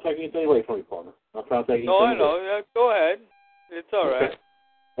not trying to take anything away from you, partner. I'm not trying to take anything away. I know. Yeah, go ahead. It's all right.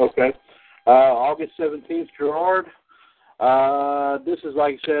 Okay. August 17th, Gerard. This is,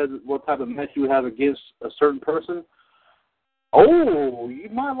 like I said, what type of match you would have against a certain person. Oh, you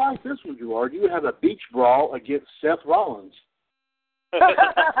might like this one, Gerard. You would have a beach brawl against Seth Rollins.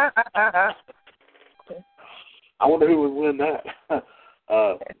 I wonder who would win that.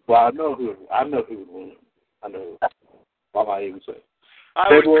 Well, I know who would win it. I know. I might even say. I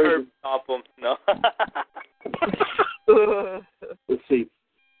would curb top him. No. Let's see.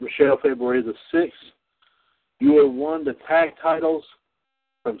 Michelle, February the 6th. You would have won the tag titles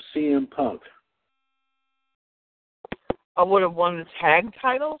from CM Punk. I would have won the tag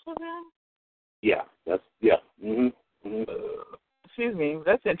titles with him? Yeah. Excuse me.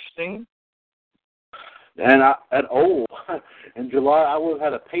 That's interesting. And in July, I would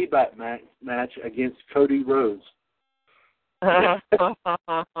have had a payback match against Cody Rhodes. Cody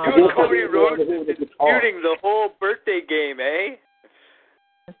Rhodes disputing the whole birthday game, eh?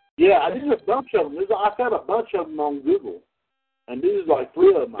 Yeah, I did a bunch of them. I found a bunch of them on Google. And these are like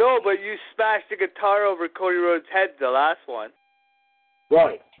 3 of them. No, but you smashed the guitar over Cody Rhodes' head the last one.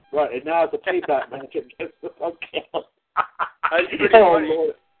 Right. And now it's a payback match against the Punk. That's pretty funny.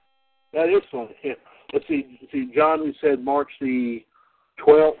 Lord. That is funny. Yeah. Let's see, John, we said March the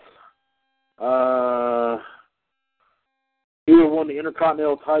 12th. He would have won the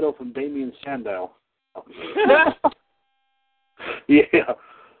Intercontinental title from Damian Sandow. Yeah,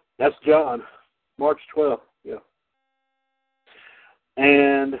 that's John. March 12th, yeah.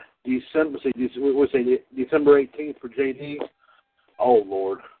 And December 18th for JD. Oh,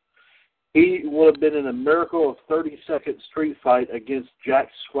 Lord. He would have been in a Miracle of 30-second street fight against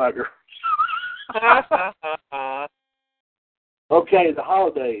Jack Swagger. Okay, the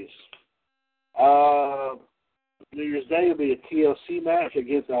holidays. New Year's Day will be a TLC match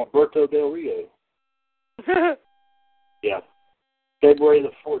against Alberto Del Rio. Yeah. February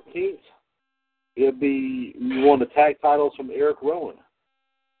the 14th, you won the tag titles from Eric Rowan.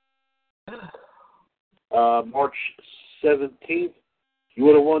 March 17th, you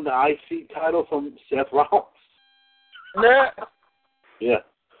would have won the IC title from Seth Rollins. Yeah.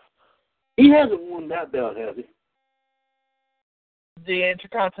 He hasn't won that belt, has he? The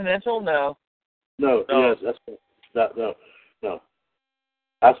Intercontinental? No. No. Yes, no.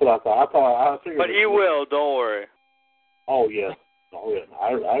 That's what I thought. I figured. But he will. Don't worry. Oh yeah.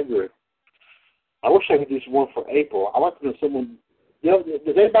 I agree. I wish I could do some one for April. I like to know someone. Does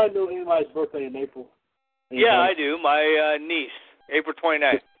anybody know anybody's birthday in April? Anybody? Yeah, I do. My niece, April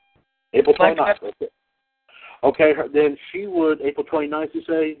 29th. April 29th. Okay, then she would, April 29th, you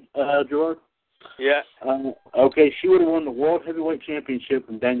say, Gerard? Yeah. Okay, she would have won the World Heavyweight Championship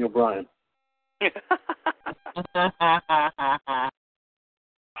from Daniel Bryan.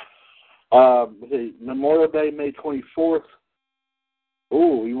 Memorial Day, May 24th.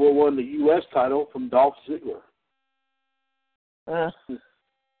 Ooh, you would have won the U.S. title from Dolph Ziggler.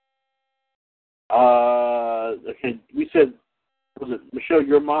 Okay, we said, was it Michelle,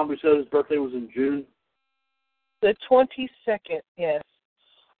 your mom, we said his birthday was in June? The 22nd, yes.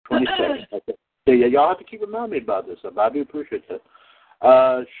 22nd, okay. Yeah, y'all have to keep reminding me about this. I do appreciate that.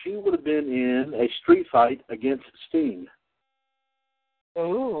 She would have been in a street fight against Sting.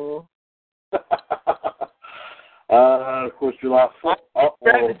 Ooh. Of course, July 4th.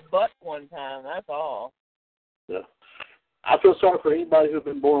 Grabbed his butt one time, that's all. Yeah. I feel sorry for anybody who had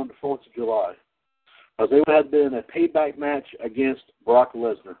been born on the 4th of July. Because they would have been a payback match against Brock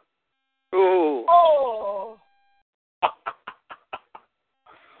Lesnar. Ooh. Oh.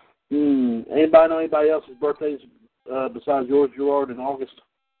 Anybody know anybody else's birthdays besides yours, Gerard, in August?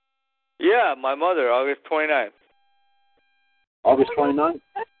 Yeah, my mother, August 29th. August 29th?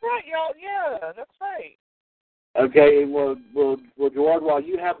 That's right, y'all. Yeah, that's right. Okay, well, Gerard, while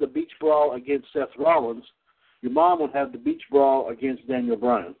you have the beach brawl against Seth Rollins, your mom would have the beach brawl against Daniel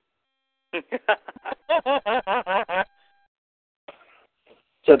Bryan.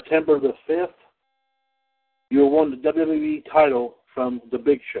 September the 5th, you won the WWE title from The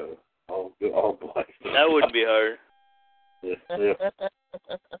Big Show. Oh boy. That wouldn't be hard. Yeah.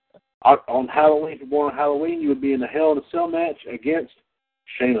 On Halloween, if you're born on Halloween, you would be in the Hell in a Cell match against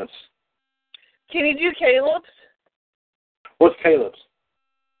Sheamus. Can you do Caleb's? What's Caleb's?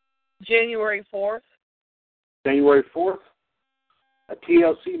 January 4th. January 4th, a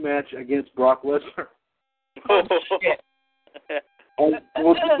TLC match against Brock Lesnar. Oh, shit.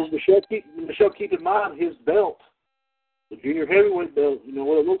 Michelle, keep in mind his belt, the junior heavyweight belt. You know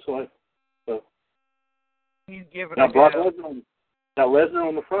what it looks like. So you give it now Brock Lesnar, Lesnar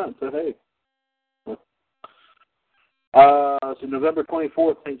on the front. So hey, so November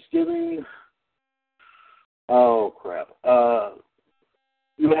 24th, Thanksgiving. Oh crap!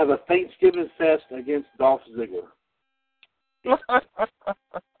 You have a Thanksgiving fest against Dolph Ziggler.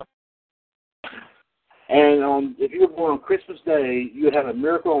 And if you were born on Christmas Day, you would have a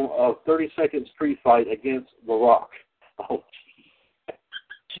Miracle of 30-second street fight against The Rock. Oh,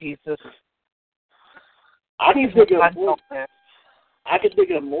 Jesus. I can think of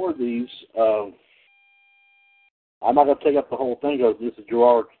more of these. I'm not going to take up the whole thing because this is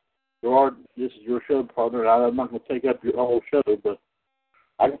Gerard. Gerard, this is your show partner. I'm not going to take up your whole show, but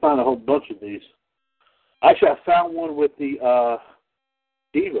I can find a whole bunch of these. Actually, I found one with the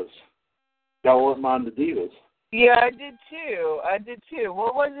Divas. Y'all wouldn't mind the Divas. Yeah, I did too.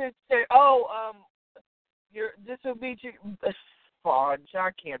 What was it? This will be fudge.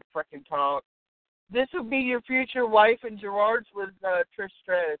 I can't freaking talk. This will be your future wife, and Gerard's was Trish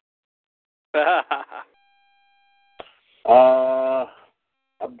Stratus.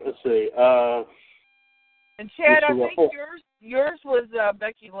 Let's see. And Chad, I think yours was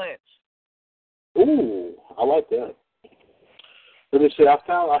Becky Lynch. Ooh, I like that. Let me see.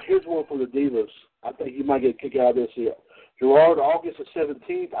 Here's one for the Divas. I think you might get a kick out of this here. Gerard, August the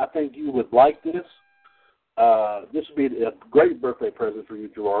 17th. I think you would like this. This would be a great birthday present for you,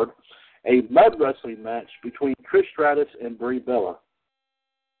 Gerard. A mud wrestling match between Trish Stratus and Brie Bella.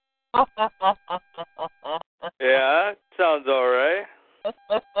 Yeah, sounds all right.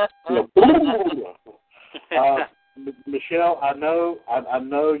 Michelle, I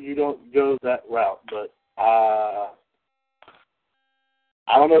know you don't go that route, but I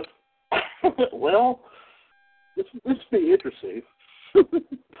don't know. Well, this would be interesting.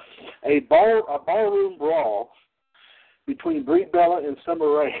 a ballroom brawl between Brie Bella and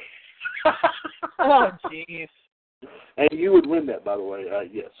Summer Rae. Oh, jeez. And you would win that, by the way.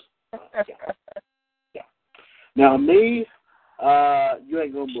 Yes. Yeah. Now, me, you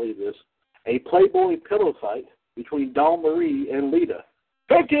ain't gonna believe this. A Playboy pillow fight between Dawn Marie and Lita.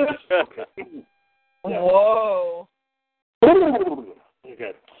 Thank you. Okay. Yeah. Whoa.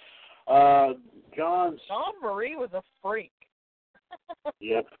 Okay. Dawn Marie was a freak.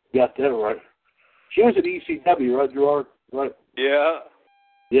 Yep, got that right. She was at ECW, right, Gerard? Right. Yeah.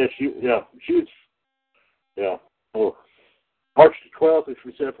 Yeah, she was. Yeah. Oh. March the 12th, as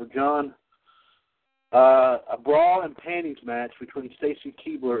we said for John. A bra and panties match between Stacy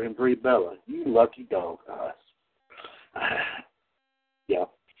Keibler and Brie Bella. You lucky dog, guys. Yeah.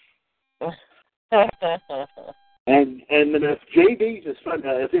 And then if JD's is fun,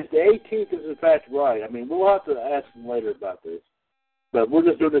 if it's the 18th is in fact right, I mean, we'll have to ask him later about this. But we're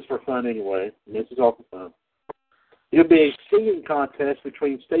just doing this for fun anyway. And this is all for fun. It'll be a singing contest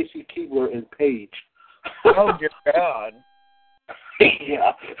between Stacy Keibler and Paige. Oh, dear God.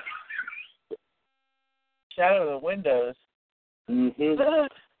 Yeah. Shadow the windows. Mm-hmm.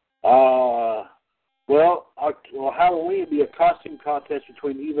 Well, Halloween would be a costume contest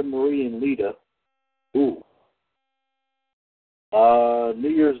between Eva Marie and Lita. Ooh. New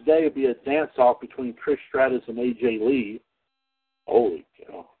Year's Day would be a dance-off between Trish Stratus and AJ Lee. Holy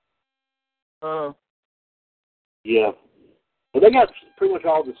cow. Yeah. But they got pretty much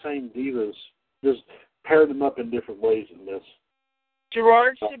all the same divas, just paired them up in different ways in this.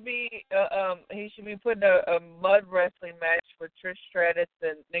 Gerard should be he should be putting a mud wrestling match for Trish Stratus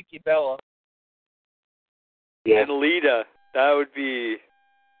and Nikki Bella. Yeah. And Lita, that would be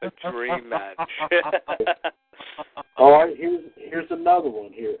a dream match. All right, here's another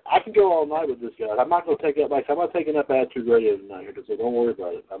one here. I can go all night with this guy. I'm not going to take up I'm not taking up Attitude Radio tonight here, so don't worry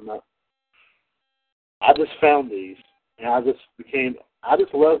about it. I just found these, and I just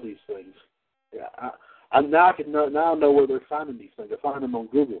love these things. Yeah, I now know where they're finding these things. I find them on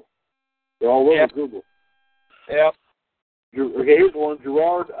Google. They're all over Google. Yeah. Okay, here's one.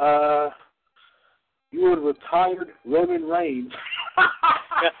 Gerard, you would have retired Roman Reigns.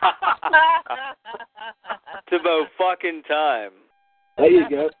 It's about fucking time. There you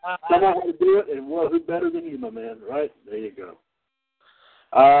go. Someone had to do it, and who better than you, my man, right? There you go.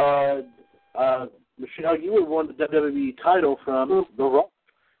 Michelle, you would won the WWE title from The Rock.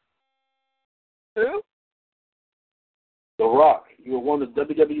 Who? The Rock. You won the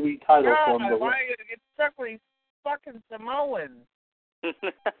WWE title from The Rock. Why are you going to get stuck with these fucking Samoans?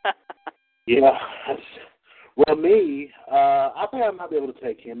 Yeah. Well, me, I think I might be able to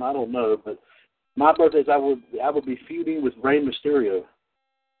take him. I don't know, but my birthdays, I would be feuding with Rey Mysterio.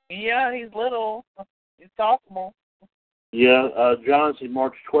 Yeah, he's little. He's sophomore. Yeah, John, see,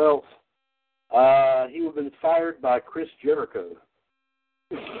 March 12th. He would have been fired by Chris Jericho.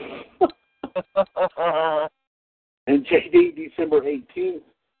 And JD, December 18th,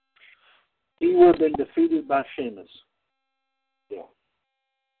 he would have been defeated by Sheamus. Yeah.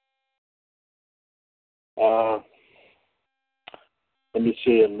 Let me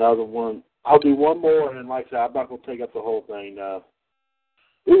see another one. I'll do one more, and like I said, I'm not going to take up the whole thing. An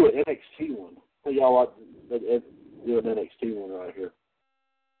NXT one. Tell y'all what, do an NXT one right here.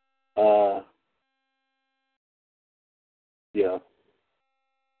 Yeah.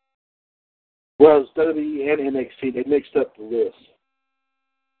 Well, it's WWE and NXT. They mixed up the list.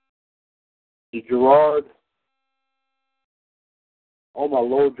 The Gerard. Oh my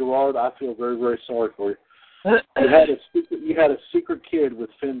Lord, Gerard! I feel very, very sorry for you. You had a secret kid with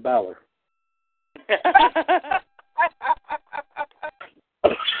Finn Balor.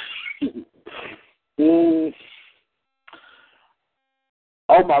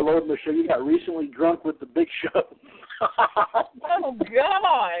 Oh my Lord, Michelle, you got recently drunk with the Big Show. Oh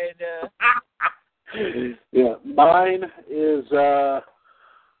God! Yeah, mine is I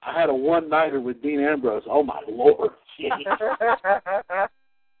had a one-nighter with Dean Ambrose. Oh my Lord!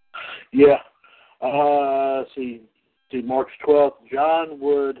 Yeah. See, March 12th, John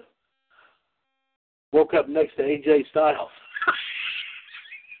Wood woke up next to AJ Styles.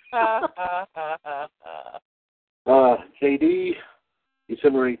 JD,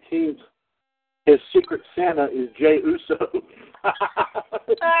 December 18th, his secret Santa is Jey Uso.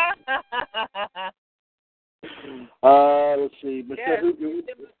 Let's see.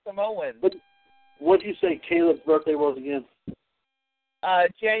 Samoan. What did you say Caleb's birthday was again?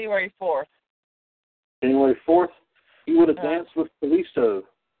 January 4th. January 4th? He would have danced with Kalisto.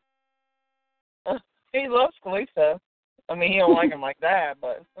 He loves Kalisto. I mean, he don't like him like that,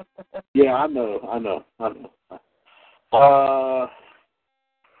 but... Yeah, I know.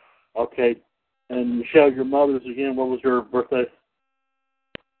 Okay. And Michelle, your mother's again, what was her birthday?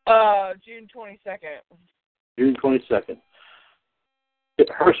 June 22nd. June 22nd.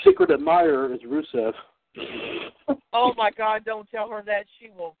 Her secret admirer is Rusev. Oh my God, don't tell her that. She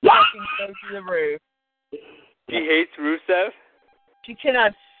will fucking go to the roof. She hates Rusev? She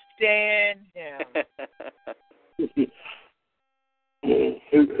cannot stand him.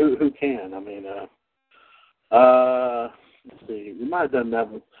 Who can? I mean, let's see. We might have done that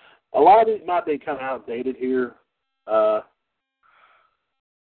one. A lot of these might be kind of outdated here. There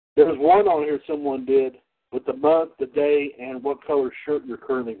was one on here someone did with the month, the day, and what color shirt you're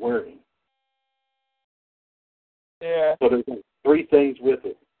currently wearing. Yeah. So there's three things with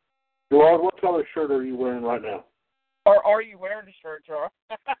it. Gerard, what color shirt are you wearing right now? Or are you wearing a shirt, Gerard?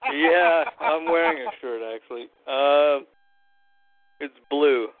 Yeah, I'm wearing a shirt, actually. It's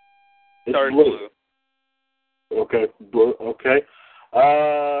blue. It's Dark blue. Okay, blue. Okay.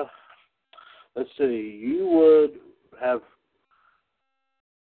 Let's see. You would have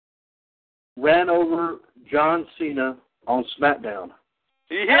ran over John Cena on SmackDown.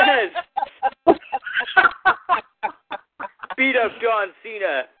 Yes! Beat up John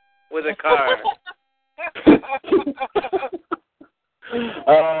Cena with a car.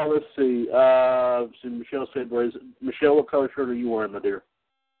 Let's see. Michelle said, Michelle, what color shirt are you wearing, my dear?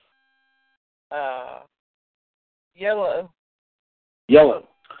 Yellow. Yellow.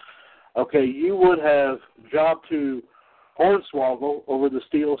 Okay, you would have jobbed to Hornswoggle over the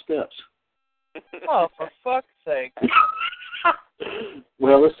steel steps. Oh, for fuck's sake.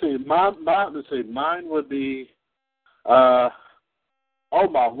 Well, let's see. Mine would be, no.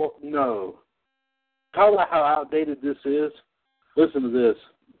 Tell me how outdated this is. Listen to this.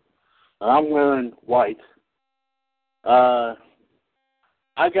 I'm wearing white. I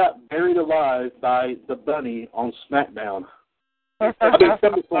got buried alive by the bunny on SmackDown.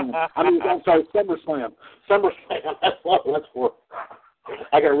 SummerSlam. SummerSlam. That's what that's for.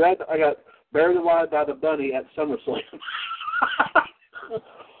 I got buried alive by the bunny at SummerSlam.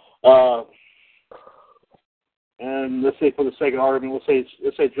 And let's say for the sake of argument,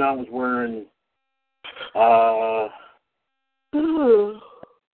 let's say John was wearing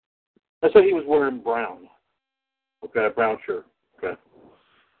let's say he was wearing brown. Okay, a brown shirt. Okay.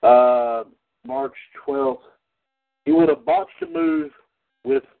 March 12th, he would have botched a move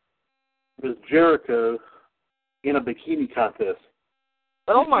Jericho in a bikini contest.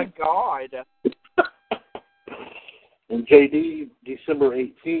 Oh, my God. And JD, December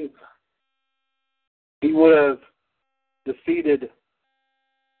 18th, he would have defeated,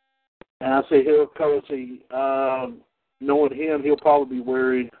 and I say he'll probably, knowing him, he'll probably be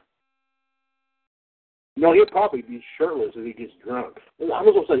wearing, no, he'll probably be shirtless if he gets drunk. I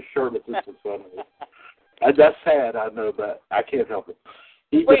was going to say shirtless. This is funny. That's sad, I know, but I can't help it.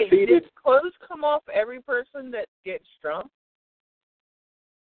 He defeated. Did clothes come off every person that gets drunk?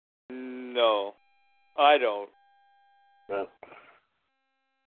 No, I don't.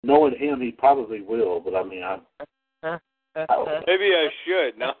 Knowing him, he probably will, but I mean, maybe I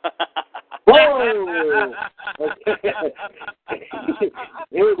should. No. Whoa! Okay.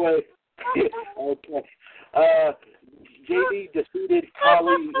 Anyway, okay. JD defeated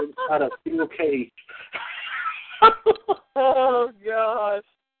Kali inside a steel cage. Oh,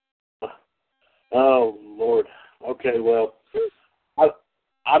 gosh. Oh, Lord. Okay, well,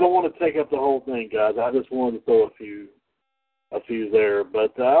 I don't want to take up the whole thing, guys. I just wanted to throw a few there.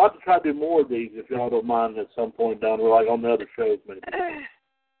 But I'll have to try to do more of these if y'all don't mind at some point down the road, like on the other shows, maybe.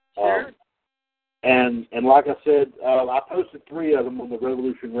 Sure. And like I said, I posted 3 of them on the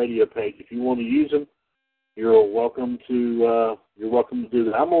Revolution Radio page. If you want to use them, you're welcome to do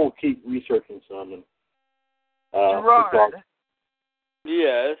that. I'm going to keep researching some. And, Gerard.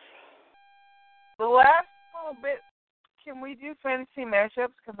 Yes. The last little bit, can we do fantasy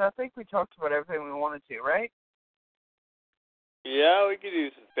mashups? Because I think we talked about everything we wanted to, right? Yeah, we could do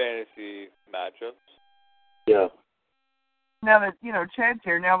some fantasy matchups. Yeah. Now that, Chad's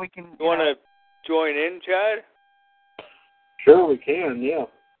here, now we can... You want to join in, Chad? Sure, we can, yeah.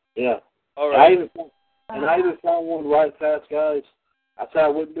 Yeah. All right. I even found one right fast, guys. I said I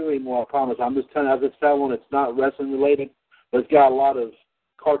wouldn't do anymore, I promise. I just found one that's not wrestling related, but it's got a lot of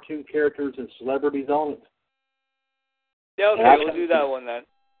cartoon characters and celebrities on it. Yeah, okay, we'll do that one then.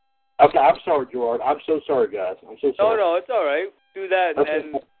 Okay, I'm sorry, Gerard. I'm so sorry, guys. I'm so sorry. No, it's all right. Do that, okay.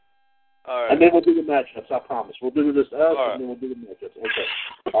 and all right. And then we'll do the matchups, I promise. We'll do this right. and then we'll do the matchups. Okay.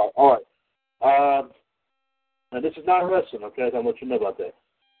 All right. Now, this is not wrestling, okay? I'll let you know about that.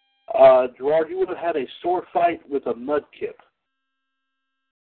 Gerard, you would have had a sword fight with a mudkip.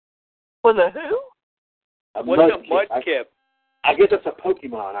 With a who? What's a mudkip? I guess that's a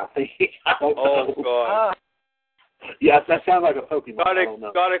Pokemon, I think. I don't know. God. Yes, that sounds like a Pokemon. I don't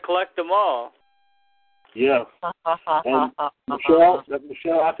know. Gotta collect them all. Yeah. And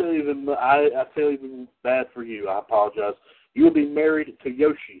Michelle, I feel even bad for you. I apologize. You will be married to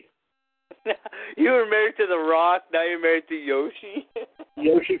Yoshi. You were married to The Rock. Now you're married to Yoshi.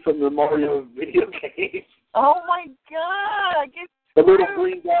 Yoshi from the Mario video game. Oh my God! The little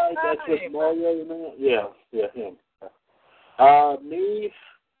green guy that's with Mario in that. Yeah, him. Me.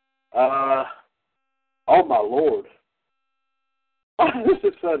 Oh my Lord. This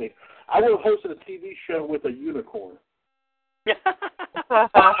is funny. I will host a TV show with a unicorn. Yeah.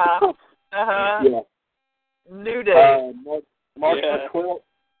 New Day. March the 12th.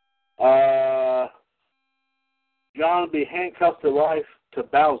 John will be handcuffed to life to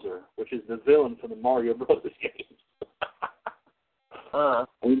Bowser, which is the villain from the Mario Brothers games.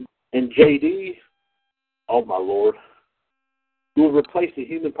 And JD, oh my Lord, who will replace the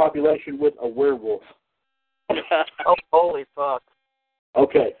human population with a werewolf. Oh, holy fuck.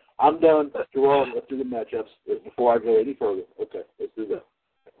 Okay, I'm done. Gerard, let's do the matchups before I go any further. Okay, let's do that.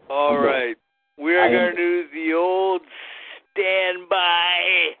 All right. We are going to do the old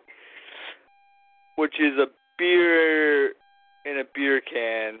standby, which is a beer in a beer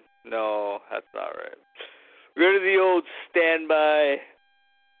can. No, that's not right. We're going to do the old standby,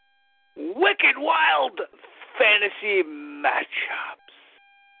 Wicked Wild Fantasy Matchups.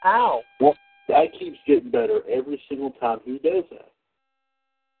 Ow. Well, that keeps getting better every single time he does that.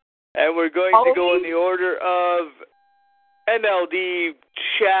 And we're going to go in the order of MLD,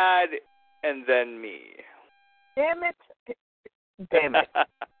 Chad, and then me. Damn it.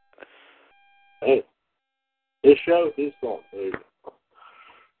 Hey, this show is fun.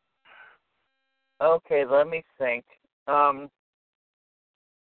 Okay, let me think.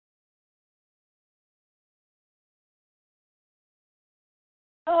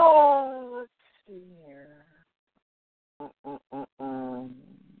 Let's see here.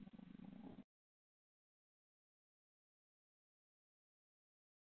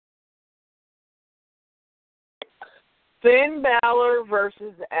 Finn Balor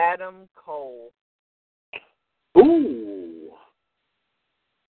versus Adam Cole. Ooh.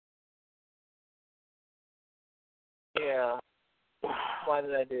 Yeah. Why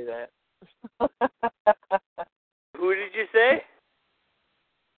did I do that? Who did you say?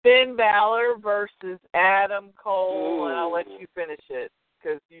 Finn Balor versus Adam Cole, Ooh. and I'll let you finish it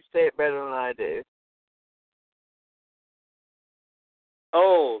because you say it better than I do.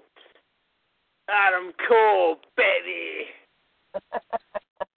 Oh, Adam Cole, baby.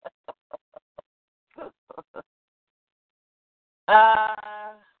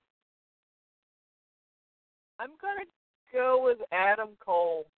 I'm gonna go with Adam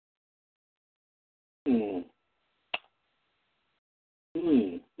Cole.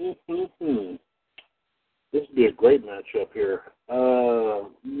 This would be a great matchup here.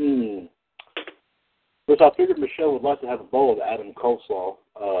 Which I figured Michelle would like to have a bowl of Adam coleslaw.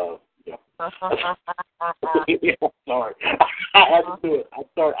 Yeah. Yeah, sorry. I had to do it. I'm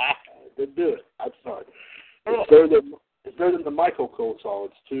sorry. I had to do it. I'm sorry. It's better than the Michael coleslaw.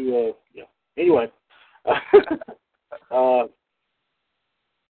 It's too, yeah. Anyway.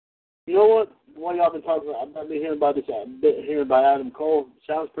 You know what? What y'all been talking about? I've been hearing about this. I've been hearing about Adam Cole.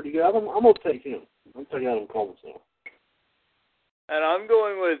 Sounds pretty good. I'm going to take him. I'm taking Adam Cole myself. And I'm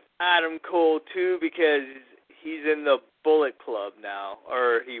going with Adam Cole, too, because he's in the Bullet Club now.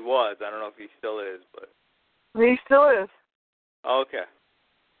 Or he was. I don't know if he still is, but... He still is. Okay.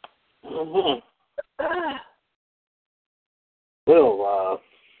 Well,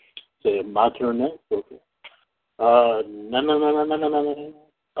 say my turn next? Okay.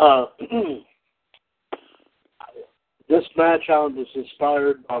 This match I was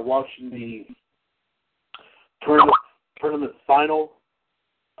inspired by watching the tournament final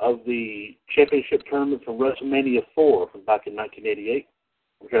of the championship tournament from WrestleMania 4 from back in 1988.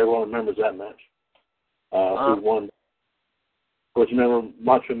 Which everyone remembers that match. Who won? Of course, you remember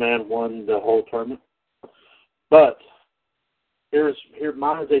Macho Man won the whole tournament. But here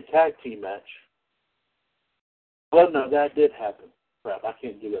mine is a tag team match. Well, no, that did happen. Crap, I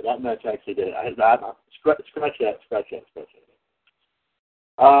can't do that. That match actually did. Scratch that.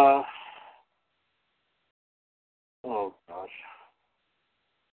 Oh, gosh.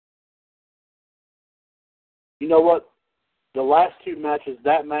 You know what? The last two matches,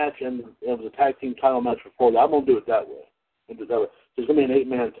 that match and it was a tag team title match before that, I'm going to do it that way. There's going to be an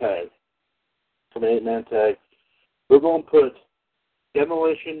 8-man tag. We're going to put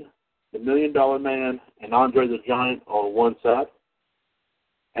Demolition, the $1 Million Man, and Andre the Giant on one side.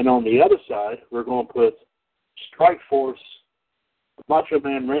 And on the other side, we're going to put Strike Force, Macho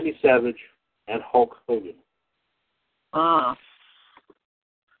Man Randy Savage, and Hulk Hogan.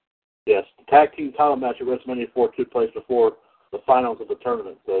 Yes, the tag team title match at WrestleMania 4 took place before the finals of the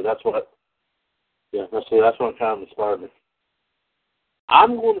tournament. So that's what kind of inspired me.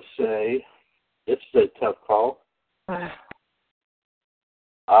 I'm going to say it's a tough call.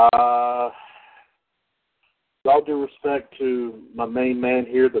 With all due respect to my main man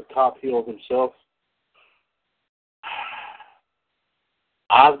here, the top heel himself,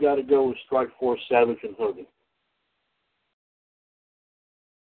 I've got to go with Strike Force, Savage, and Hogan.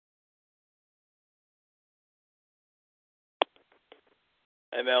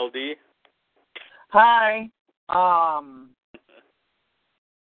 MLD? Hi. I'm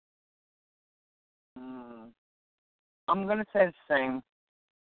going to say the same.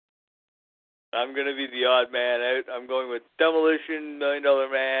 I'm going to be the odd man out. I'm going with Demolition, $1 Million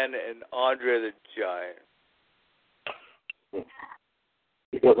Man, and Andre the Giant.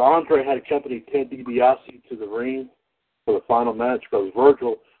 Because Andre had accompanied Ted DiBiase to the ring for the final match because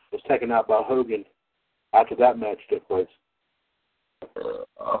Virgil was taken out by Hogan after that match took place.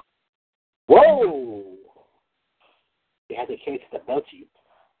 Whoa! You had the case of the budgie.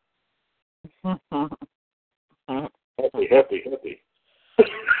 Happy.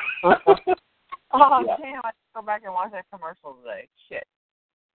 Oh, yeah. damn, I have to go back and watch that commercial today. Shit.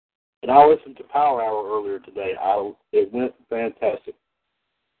 And I listened to Power Hour earlier today. It went fantastic.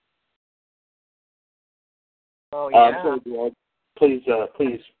 Oh, yeah. I'm sorry, please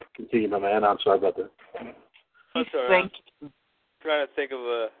continue, my man. I'm sorry about that. That's all right. Thank you. I'm trying to think of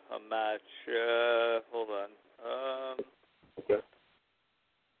a match. Hold on. Okay.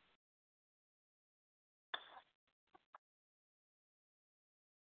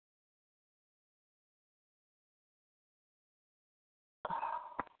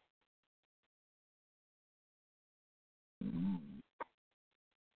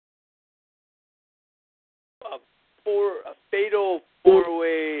 A fatal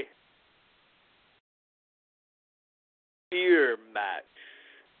four-way spear match.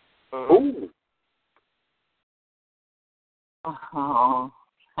 Ooh.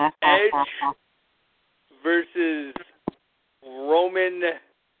 Edge versus Roman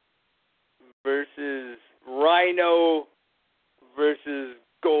versus Rhino versus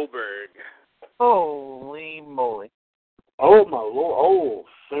Goldberg. Holy moly. Oh, my Lord. Oh,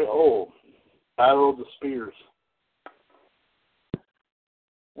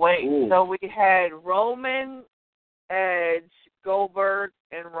 had Roman, Edge, Goldberg,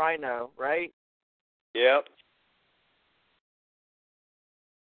 and Rhino, right? Yep.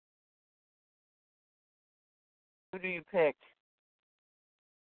 Who do you pick?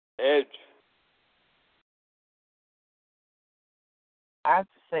 Edge. I have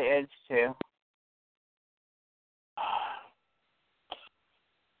to say Edge, too.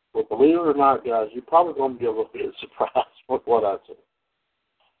 Well, believe it or not, guys, you're probably going to be a little bit surprised with what I say.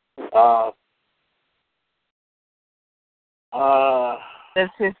 Does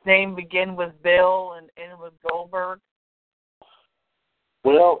his name begin with Bill and end with Goldberg?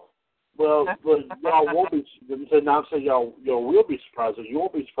 Well, y'all won't be. I'm saying y'all will be surprised. You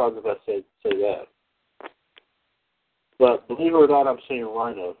won't be surprised if I say that. But believe it or not, I'm saying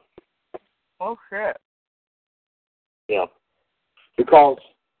Rhino. Oh shit! Yeah, because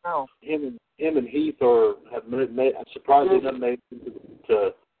Oh. him and Heath have made. I'm surprised they haven't made it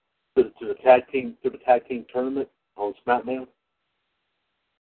to the tag team tournament on SmackDown.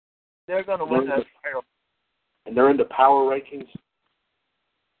 They're going to win that title. And they're in the power rankings.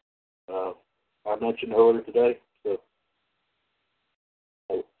 I mentioned earlier today. So,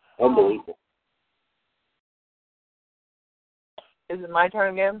 unbelievable. Is it my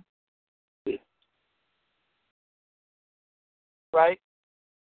turn again? Yeah. Right?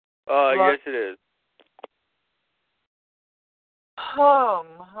 Yes, it is. Hum.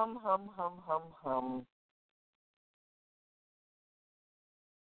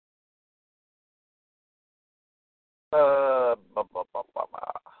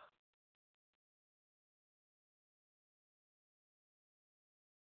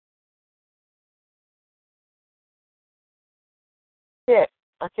 Shit,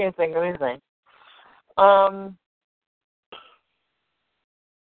 I can't think of anything.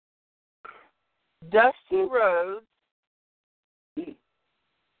 Dusty Rhodes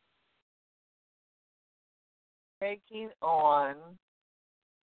taking on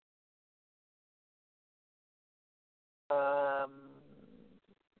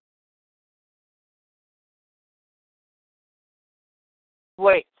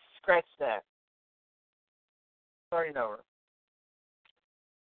wait, scratch that. Starting over.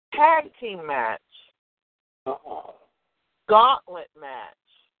 Tag team match. Gauntlet match.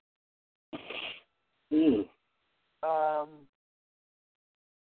 Oh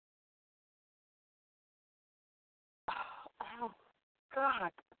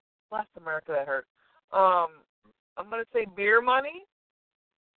God, bless America, that hurt. I'm gonna say Beer Money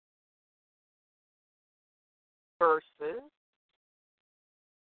versus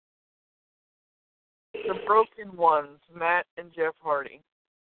the Broken Ones, Matt and Jeff Hardy.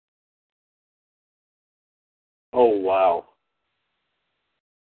 Oh wow!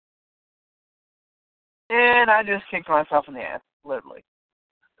 And I just kicked myself in the ass, literally.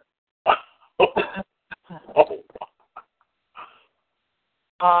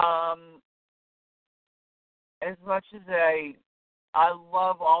 As much as I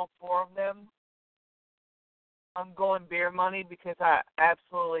love all four of them, I'm going Beer Money because I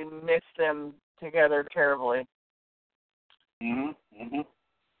absolutely miss them together terribly. You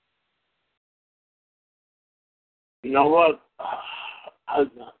know what?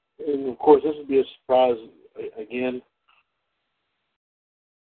 And of course, this would be a surprise again.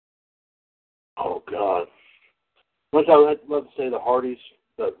 Oh God! Much I'd love to say the Hardys,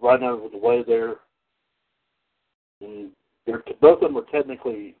 but right now with the way both of them are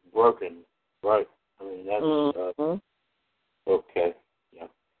technically broken, right? I mean that's okay. Yeah,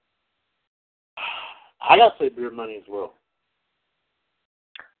 I gotta say Beer Money as well.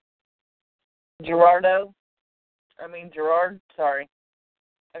 Gerard, sorry.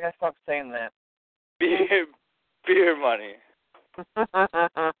 I gotta stop saying that. Beer Money.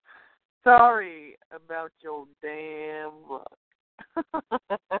 Sorry about your damn luck.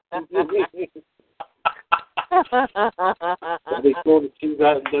 It'll be cool to see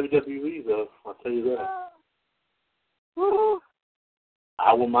that in WWE, though. I'll tell you that.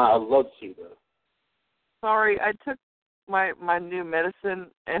 I'd love to see that. Sorry, I took my new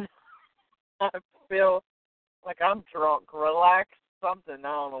medicine and I feel like I'm drunk. Relaxed something. I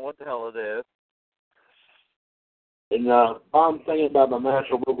don't know what the hell it is. And I'm thinking about my match.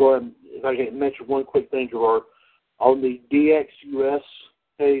 We'll go ahead and, if I can mention one quick thing, Gerard. On the WCWUS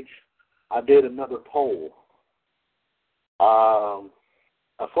page, I did another poll. A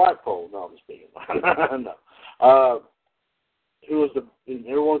flag poll. No, I'm just kidding. No. Who was, in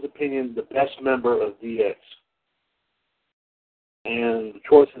everyone's opinion, the best member of DX? And the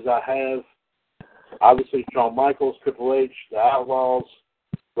choices I have, obviously, Shawn Michaels, Triple H, the Outlaws,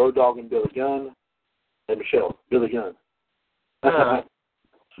 Road Dogg and Billy Gunn, and Michelle, Billy Gunn.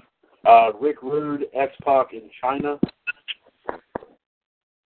 Rick Rude, X-Pac in China.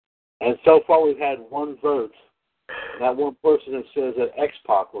 And so far we've had one vote. That one person that says that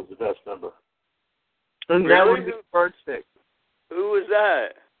X-Pac was the best member. And that would be Birdstick. Who was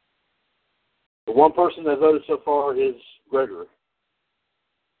that? The one person that voted so far is Gregory.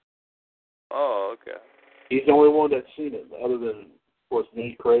 Oh, okay. He's the only one that's seen it, other than, of course,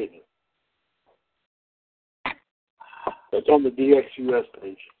 me creating it. It's on the WCWUS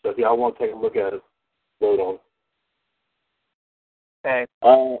page, so if y'all want to take a look at it, vote on it. Okay.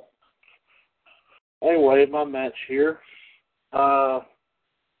 Anyway, my match here. Oh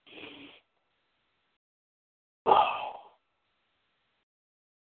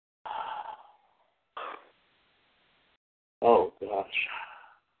gosh.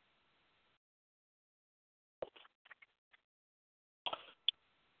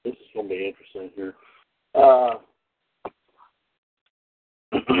 This is going to be interesting here.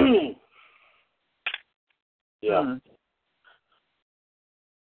 Yeah.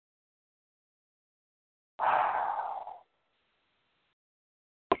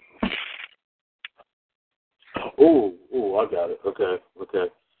 Oh, I got it. Okay.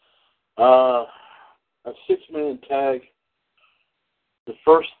 A 6-man tag. The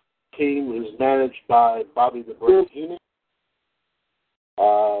first team is managed by Bobby the Brain Heenan.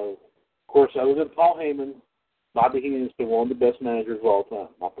 Of course, other than Paul Heyman, Bobby Heenan has been one of the best managers of all time,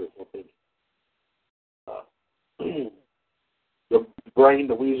 my personal opinion. The Brain,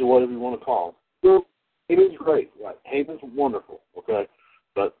 the Weasel, whatever you want to call him. Heyman's great. Right? Heyman's wonderful, okay?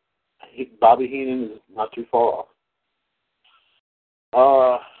 But Bobby Heenan is not too far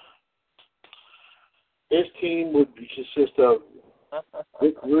off. His team would consist of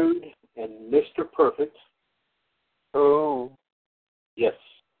Rick Rude and Mr. Perfect. Oh. Yes.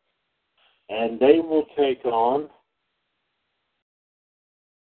 And they will take on...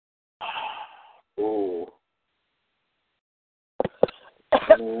 Oh.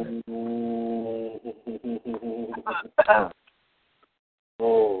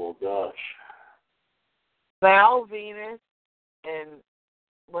 Oh, gosh. Val Venus and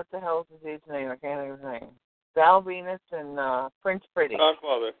what the hell is his name? I can't think of his name. Val Venus and Prince Pretty.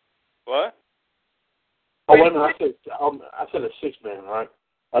 Godfather. What? Oh, wait a minute. I said a 6-man, right?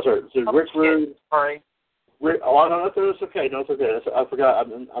 I'm sorry. So Rick Rude. Sorry. No, it's okay. No, it's okay. I forgot.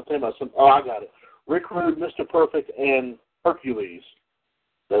 I'm talking about some. Oh, I got it. Rick Rude, Mr. Perfect, and Hercules.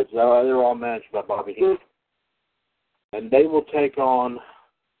 They're all managed by Bobby Heenan. And they will take on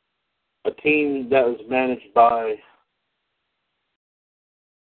a team that was managed by...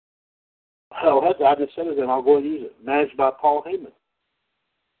 Hell, I just said it, and I'll go and use it. Managed by Paul Heyman.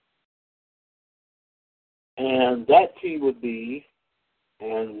 And that team would be...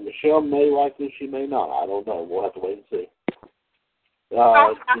 And Michelle may like this, she may not. I don't know. We'll have to wait and see.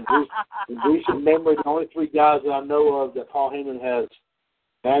 In recent memory, the only 3 guys that I know of that Paul Heyman has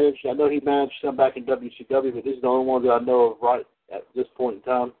managed, I know he managed some back in WCW, but this is the only one that I know of right at this point in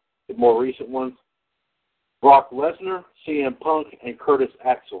time, the more recent ones. Brock Lesnar, CM Punk, and Curtis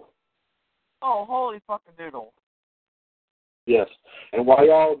Axel. Oh, holy fucking doodle. Yes. And while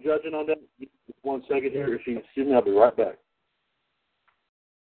y'all judging on that, 1 second here, if you excuse me, I'll be right back.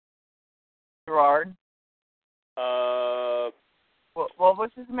 Gerard. What was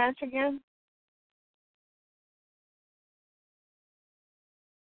his match again?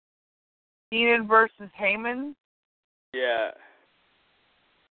 Heenan versus Heyman? Yeah.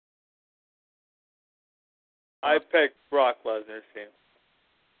 I picked Brock Lesnar's team.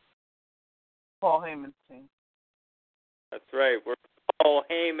 Paul Heyman's team. That's right. We're Paul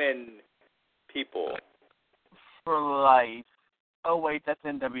Heyman people. For life. Oh, wait, that's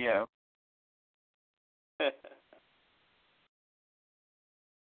NWO.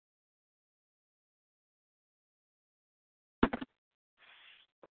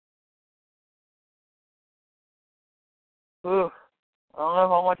 Ooh, I don't know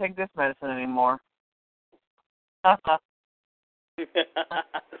if I want to take this medicine anymore. I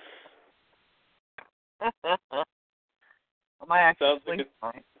might actually sleep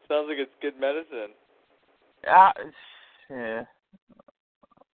tonight. Sounds like it's good medicine. Yeah.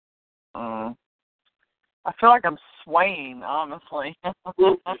 I feel like I'm swaying, honestly.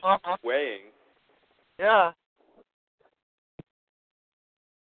 Swaying? Yeah.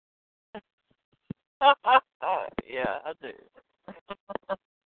 Yeah, I do.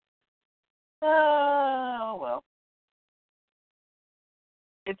 Oh, well.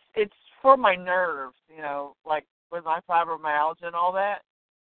 It's for my nerves, you know, like with my fibromyalgia and all that.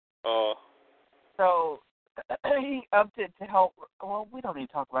 Oh. So he upped it to help. Well, we don't need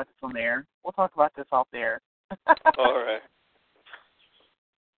to talk about this on the air. We'll talk about this off the air. All right.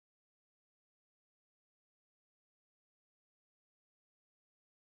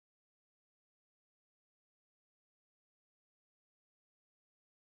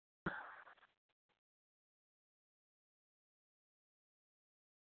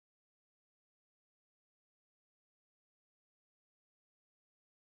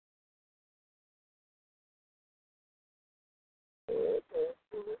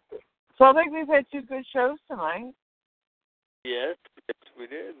 So I think we've had 2 good shows tonight. Yes, we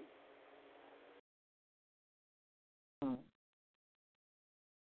did.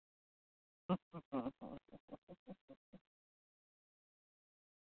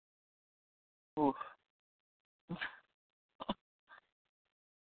 Oof.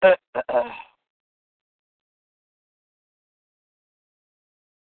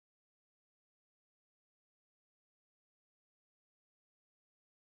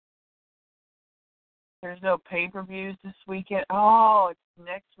 There's no pay-per-views this weekend. Oh, it's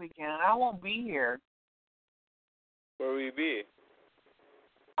next weekend. I won't be here. Where will you be?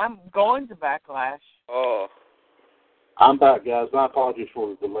 I'm going to Backlash. Oh. I'm back, guys. My apologies for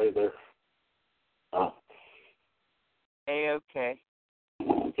the delay there. A-okay.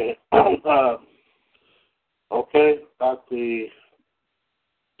 Okay. Okay, about the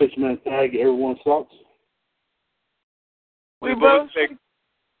 6-minute tag, everyone's thoughts? We both picked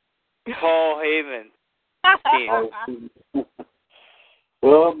Paul Haven.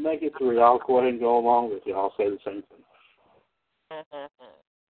 Well, make it 3. I'll go ahead and go along with you. I'll say the same thing.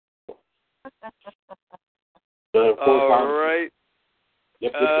 All right.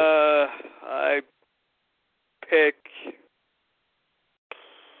 Yep. I pick.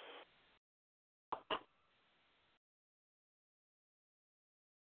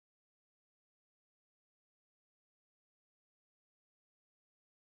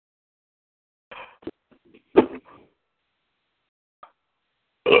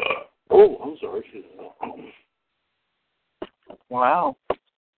 Oh, I'm sorry. Wow.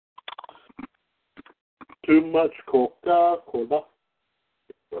 Too much Coca-Cola.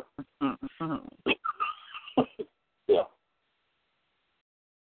 Yeah.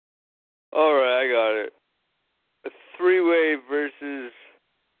 All right, I got it. A 3-way versus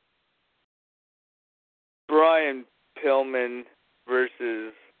Brian Pillman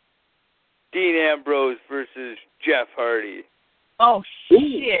versus Dean Ambrose versus Jeff Hardy. Oh,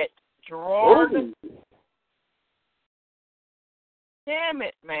 shit. Gerard. Oh. Damn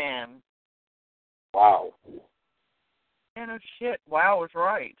it, man. Wow. Man, oh, shit. Wow was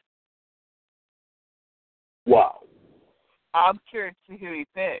right. Wow. I'm curious to see who he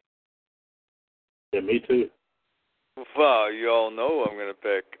picked. Yeah, me too. Well, you all know who I'm going to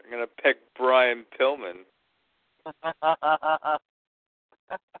pick. I'm going to pick Brian Pillman.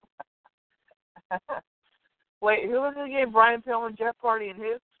 Wait, who was it again? Brian Pillman, Jeff Hardy, and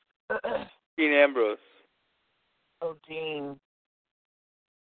who? Dean Ambrose. Oh, Dean.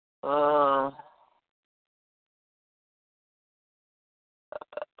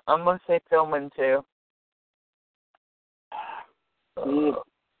 I'm going to say Pillman, too.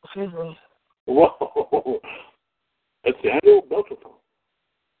 Excuse me. Whoa. It's Daniel Beltrán.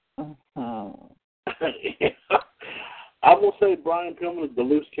 I will say Brian Pillman, the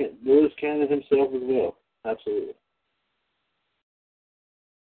loose cannon himself as well. Absolutely.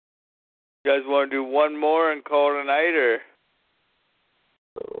 You guys want to do one more and call it a night, or?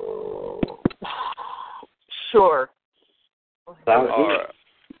 Sure. Sounds All good.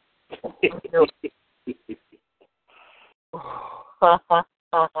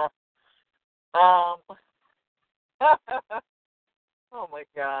 Oh my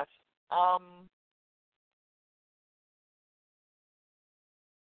gosh.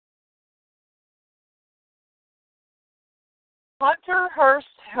 Hunter Hearst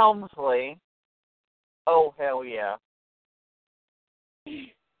Helmsley. Oh hell yeah.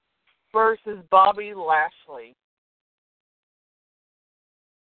 Versus Bobby Lashley.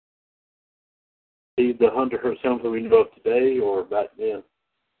 The Hunter Hearst Helmsley we know of today or back then?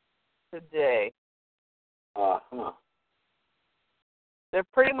 Today. Uh-huh. They're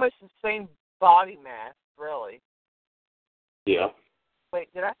pretty much the same body mass, really. Yeah.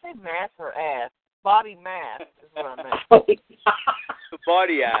 Wait, did I say mass or ass? Body mass is what I meant. The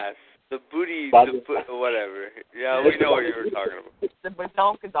body ass. The booty, whatever. Yeah, we know what you were talking about. The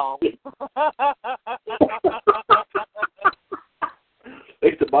badonkadonk.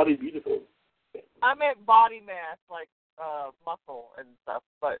 Makes the body beautiful. I meant body mass, like muscle and stuff.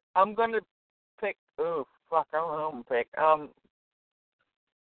 But I'm going to pick. Oh, fuck! I don't know who I'm going to pick.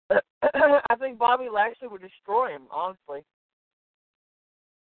 I think Bobby Lashley would destroy him, honestly.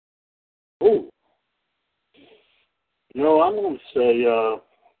 Oh. No, I'm going to say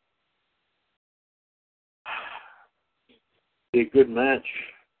be a good match.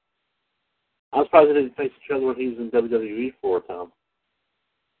 I'm surprised they didn't face each other when he was in WWE for a time.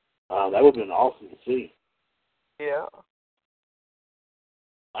 That would have been awesome to see. Yeah.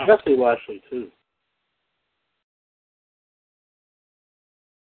 I got to say Lashley, too.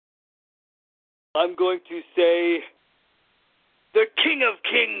 I'm going to say the King of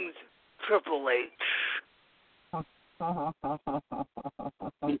Kings, Triple H.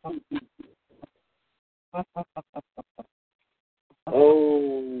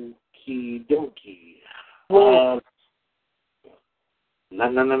 Okie dokie. No.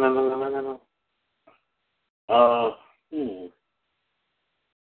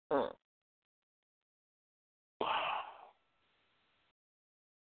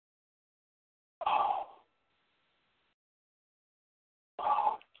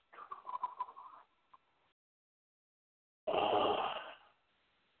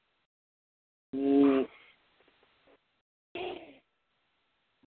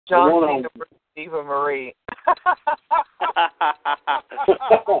 John Cena versus Eva Marie.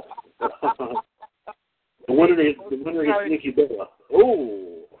 The winner is Nikki Bella.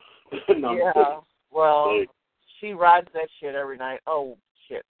 Oh. No, yeah. Well, she rides that shit every night. Oh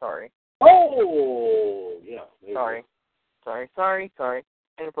shit. Sorry. Oh. Yeah. Sorry.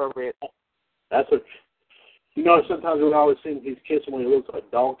 Inappropriate. That's what. Sometimes we always see he's kissing when he looks like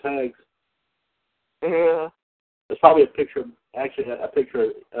dog tags. Yeah. There's probably a picture of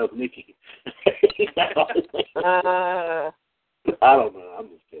Nikki. I don't know. I'm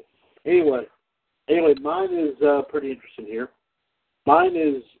just kidding. Anyway, mine is pretty interesting here. Mine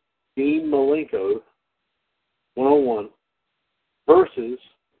is Dean Malenko, 101, versus,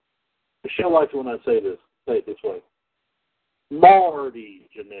 Michelle likes it when I say it this way, Marty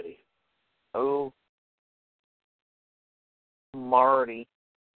Jannetty. Oh. Marty.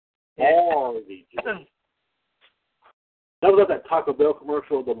 Marty Jannetty. That was that Taco Bell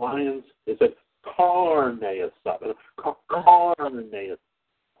commercial of the Lions. It said carne asada. Carne.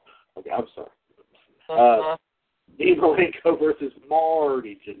 Okay, I'm sorry. Dean Malenko versus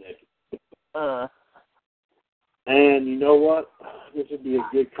Marty Jannetty. And you know what? This would be a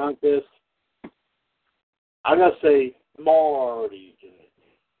good contest. I'm going to say Marty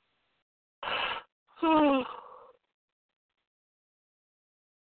Jannetty.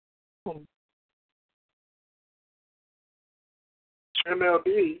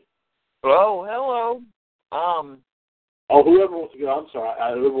 MLB. Oh, hello. Oh, whoever wants to go. I'm sorry.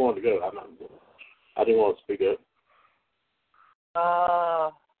 Whoever wanted to go. I didn't want to speak up.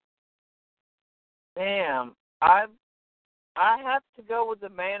 Damn. I have to go with the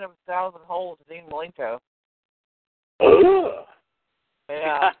man of 1,000 holes, Dean Malenko. Ugh.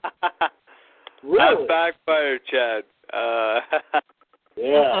 Yeah. Really? That backfired, Chad.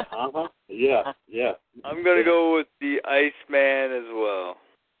 Yeah. Yeah. I'm gonna go with the Iceman as well.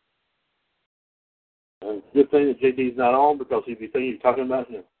 And good thing that JD's not on because he'd be thinking you're talking about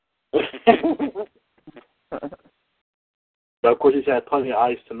him. But of course, he's had plenty of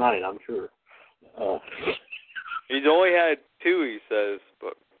ice tonight, I'm sure. He's only had 2, he says.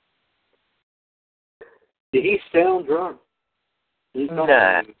 But did he sound drunk?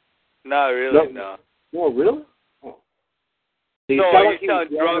 Nah. Not really, no. No, really? Oh. He sounded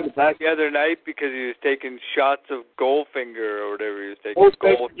drunk the other night because he was taking shots of Goldfinger or whatever. He was taking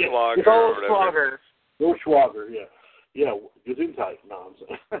Goldschlager or whatever. Goldschlager, yeah. Yeah, Gesundheit. No,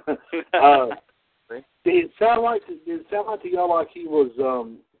 I'm sorry. Did it sound like to y'all like he was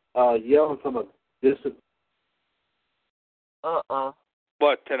yelling from a distance?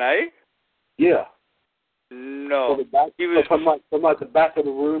 What, tonight? Yeah. No. He was from like the back of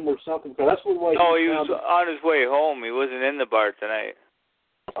the room or something. Cause that's the way. No, he was on his way home. He wasn't in the bar tonight.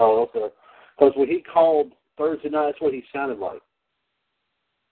 Oh, okay. Because when he called Thursday night, that's what he sounded like.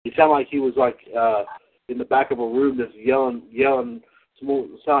 He sounded like he was like in the back of a room, just yelling.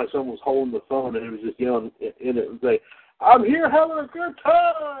 Sounded like someone was holding the phone, and he was just yelling in it and say, "I'm here having a good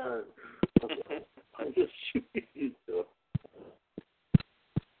time." I'm just shooting stuff.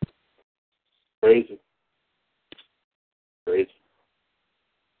 Crazy.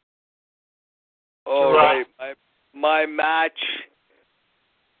 All right. My match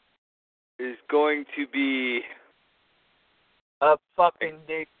is going to be a fucking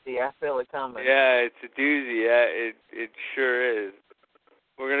doozy. I feel it coming. Yeah, it's a doozy. Yeah, it sure is.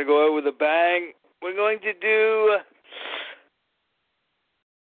 We're going to go out with a bang. We're going to do...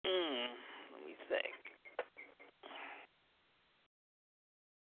 let me think.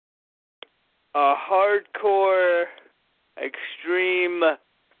 A hardcore, extreme...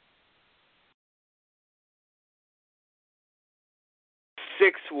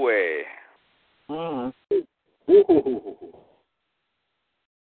 six-way.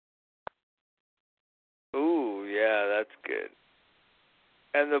 Ooh, yeah, that's good.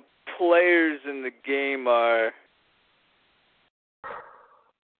 And the players in the game are...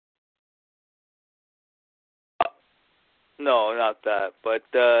 no, not that. But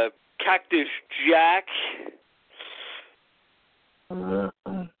Cactus Jack.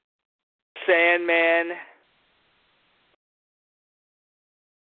 Sandman,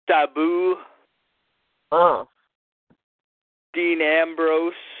 Sabu, Dean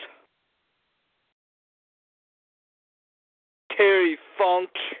Ambrose, Terry Funk,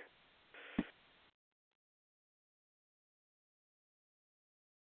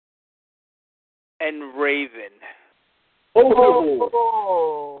 and Raven.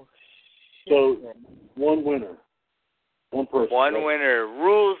 Oh. So, one winner. One person. One winner.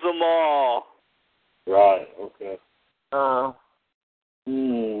 Rules them all. Right, okay.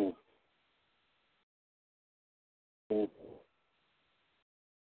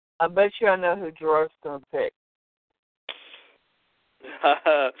 I bet you I know who Gerard's going to pick.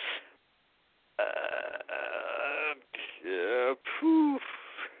 Poof.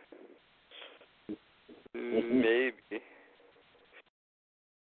 Maybe.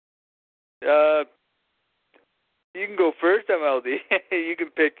 You can go first, MLD. You can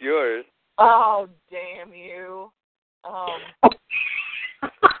pick yours. Oh, damn you.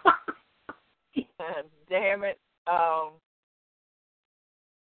 Damn it.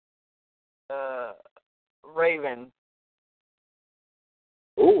 Raven.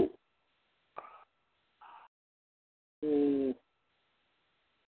 Ooh.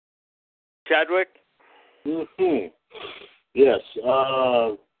 Chadwick? Mm-hmm. Yes.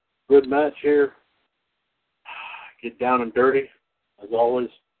 Good match here. Get down and dirty, as always.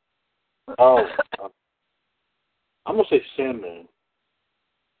 I'm going to say Sandman.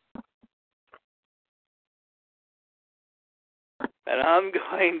 And I'm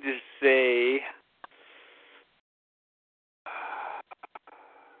going to say...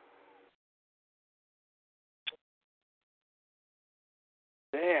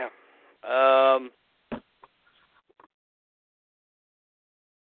 Damn.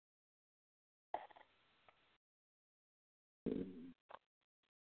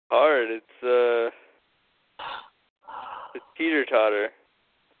 Hard. It's teeter-totter.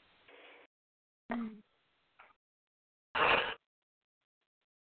 I'm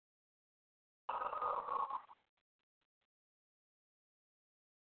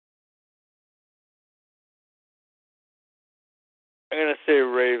going to say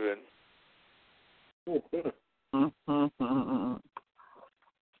Raven.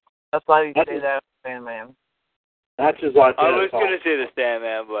 That's why you say that, Sandman. Matches like that. I was going to say the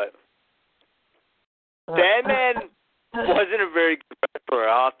Sandman, but Sandman wasn't a very good wrestler,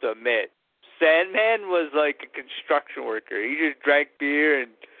 I'll have to admit. Sandman was like a construction worker. He just drank beer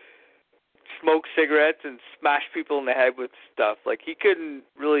and smoked cigarettes and smashed people in the head with stuff. Like, he couldn't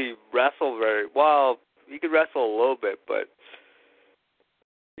really wrestle very well. He could wrestle a little bit, but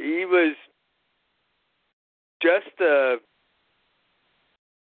he was just an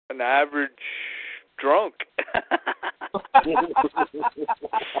average drunk.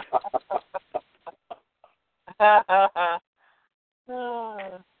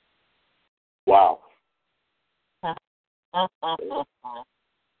 Wow.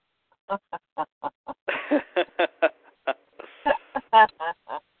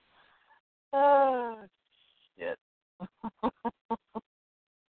 Oh, shit.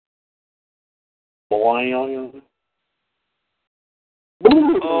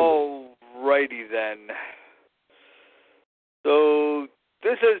 Alrighty then. So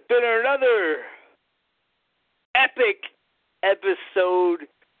this has been another epic episode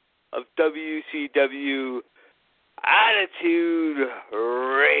of WCW Attitude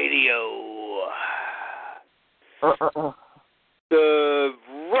Radio. The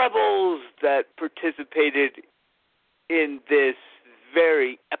rebels that participated in this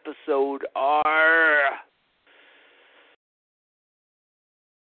very episode are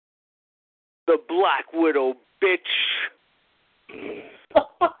the Black Widow bitch,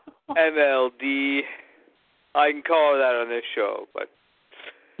 MLD. I can call her that on this show, but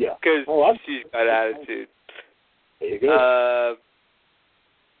yeah, because she's got attitude. There you go.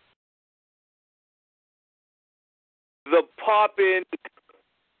 The Poppin'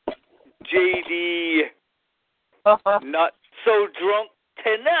 JD, not so drunk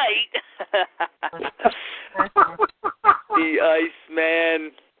tonight. The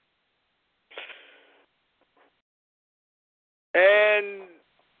Iceman. And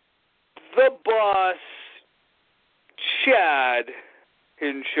the boss, Chad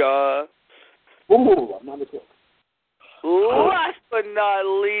Hinshaw. Ooh, I'm not a cook. Last but not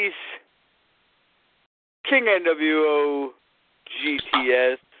least, King NWO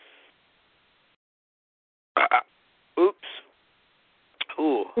GTS. Oops.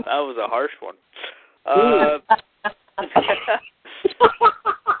 Ooh, that was a harsh one.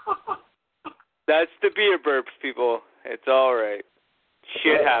 That's the beer burps, people. It's all right.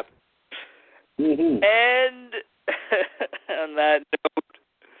 Shit happens. Mm-hmm. And on that note,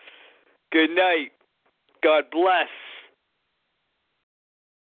 good night. God bless.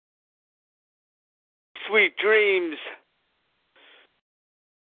 Sweet dreams.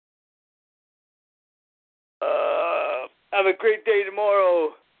 Have a great day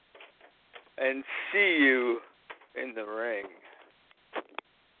tomorrow. And see you in the ring.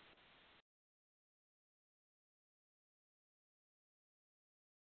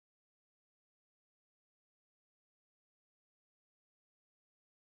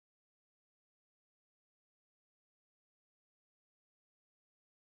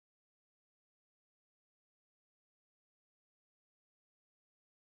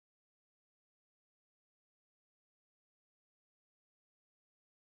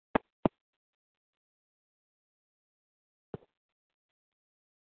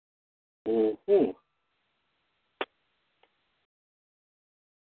 Mm-hmm.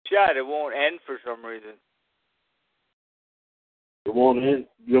 Chad, it won't end for some reason. You want in?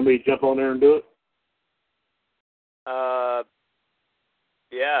 You want me to jump on there and do it?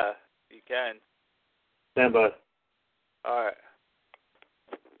 Yeah, you can. Stand by. All right.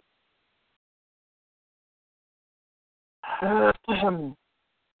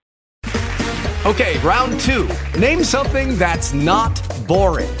 Okay, round two. Name something that's not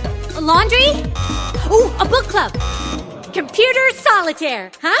boring. A laundry? Ooh, a book club. Computer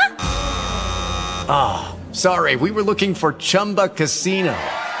solitaire, huh? Ah, sorry, we were looking for Chumba Casino.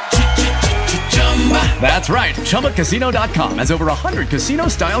 That's right, ChumbaCasino.com has over 100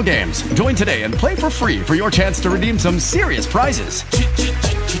 casino-style games. Join today and play for free for your chance to redeem some serious prizes.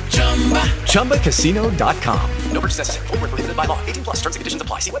 ChumbaCasino.com. No purchase necessary. Void where prohibited by law. 18+ terms and conditions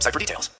apply. See website for details.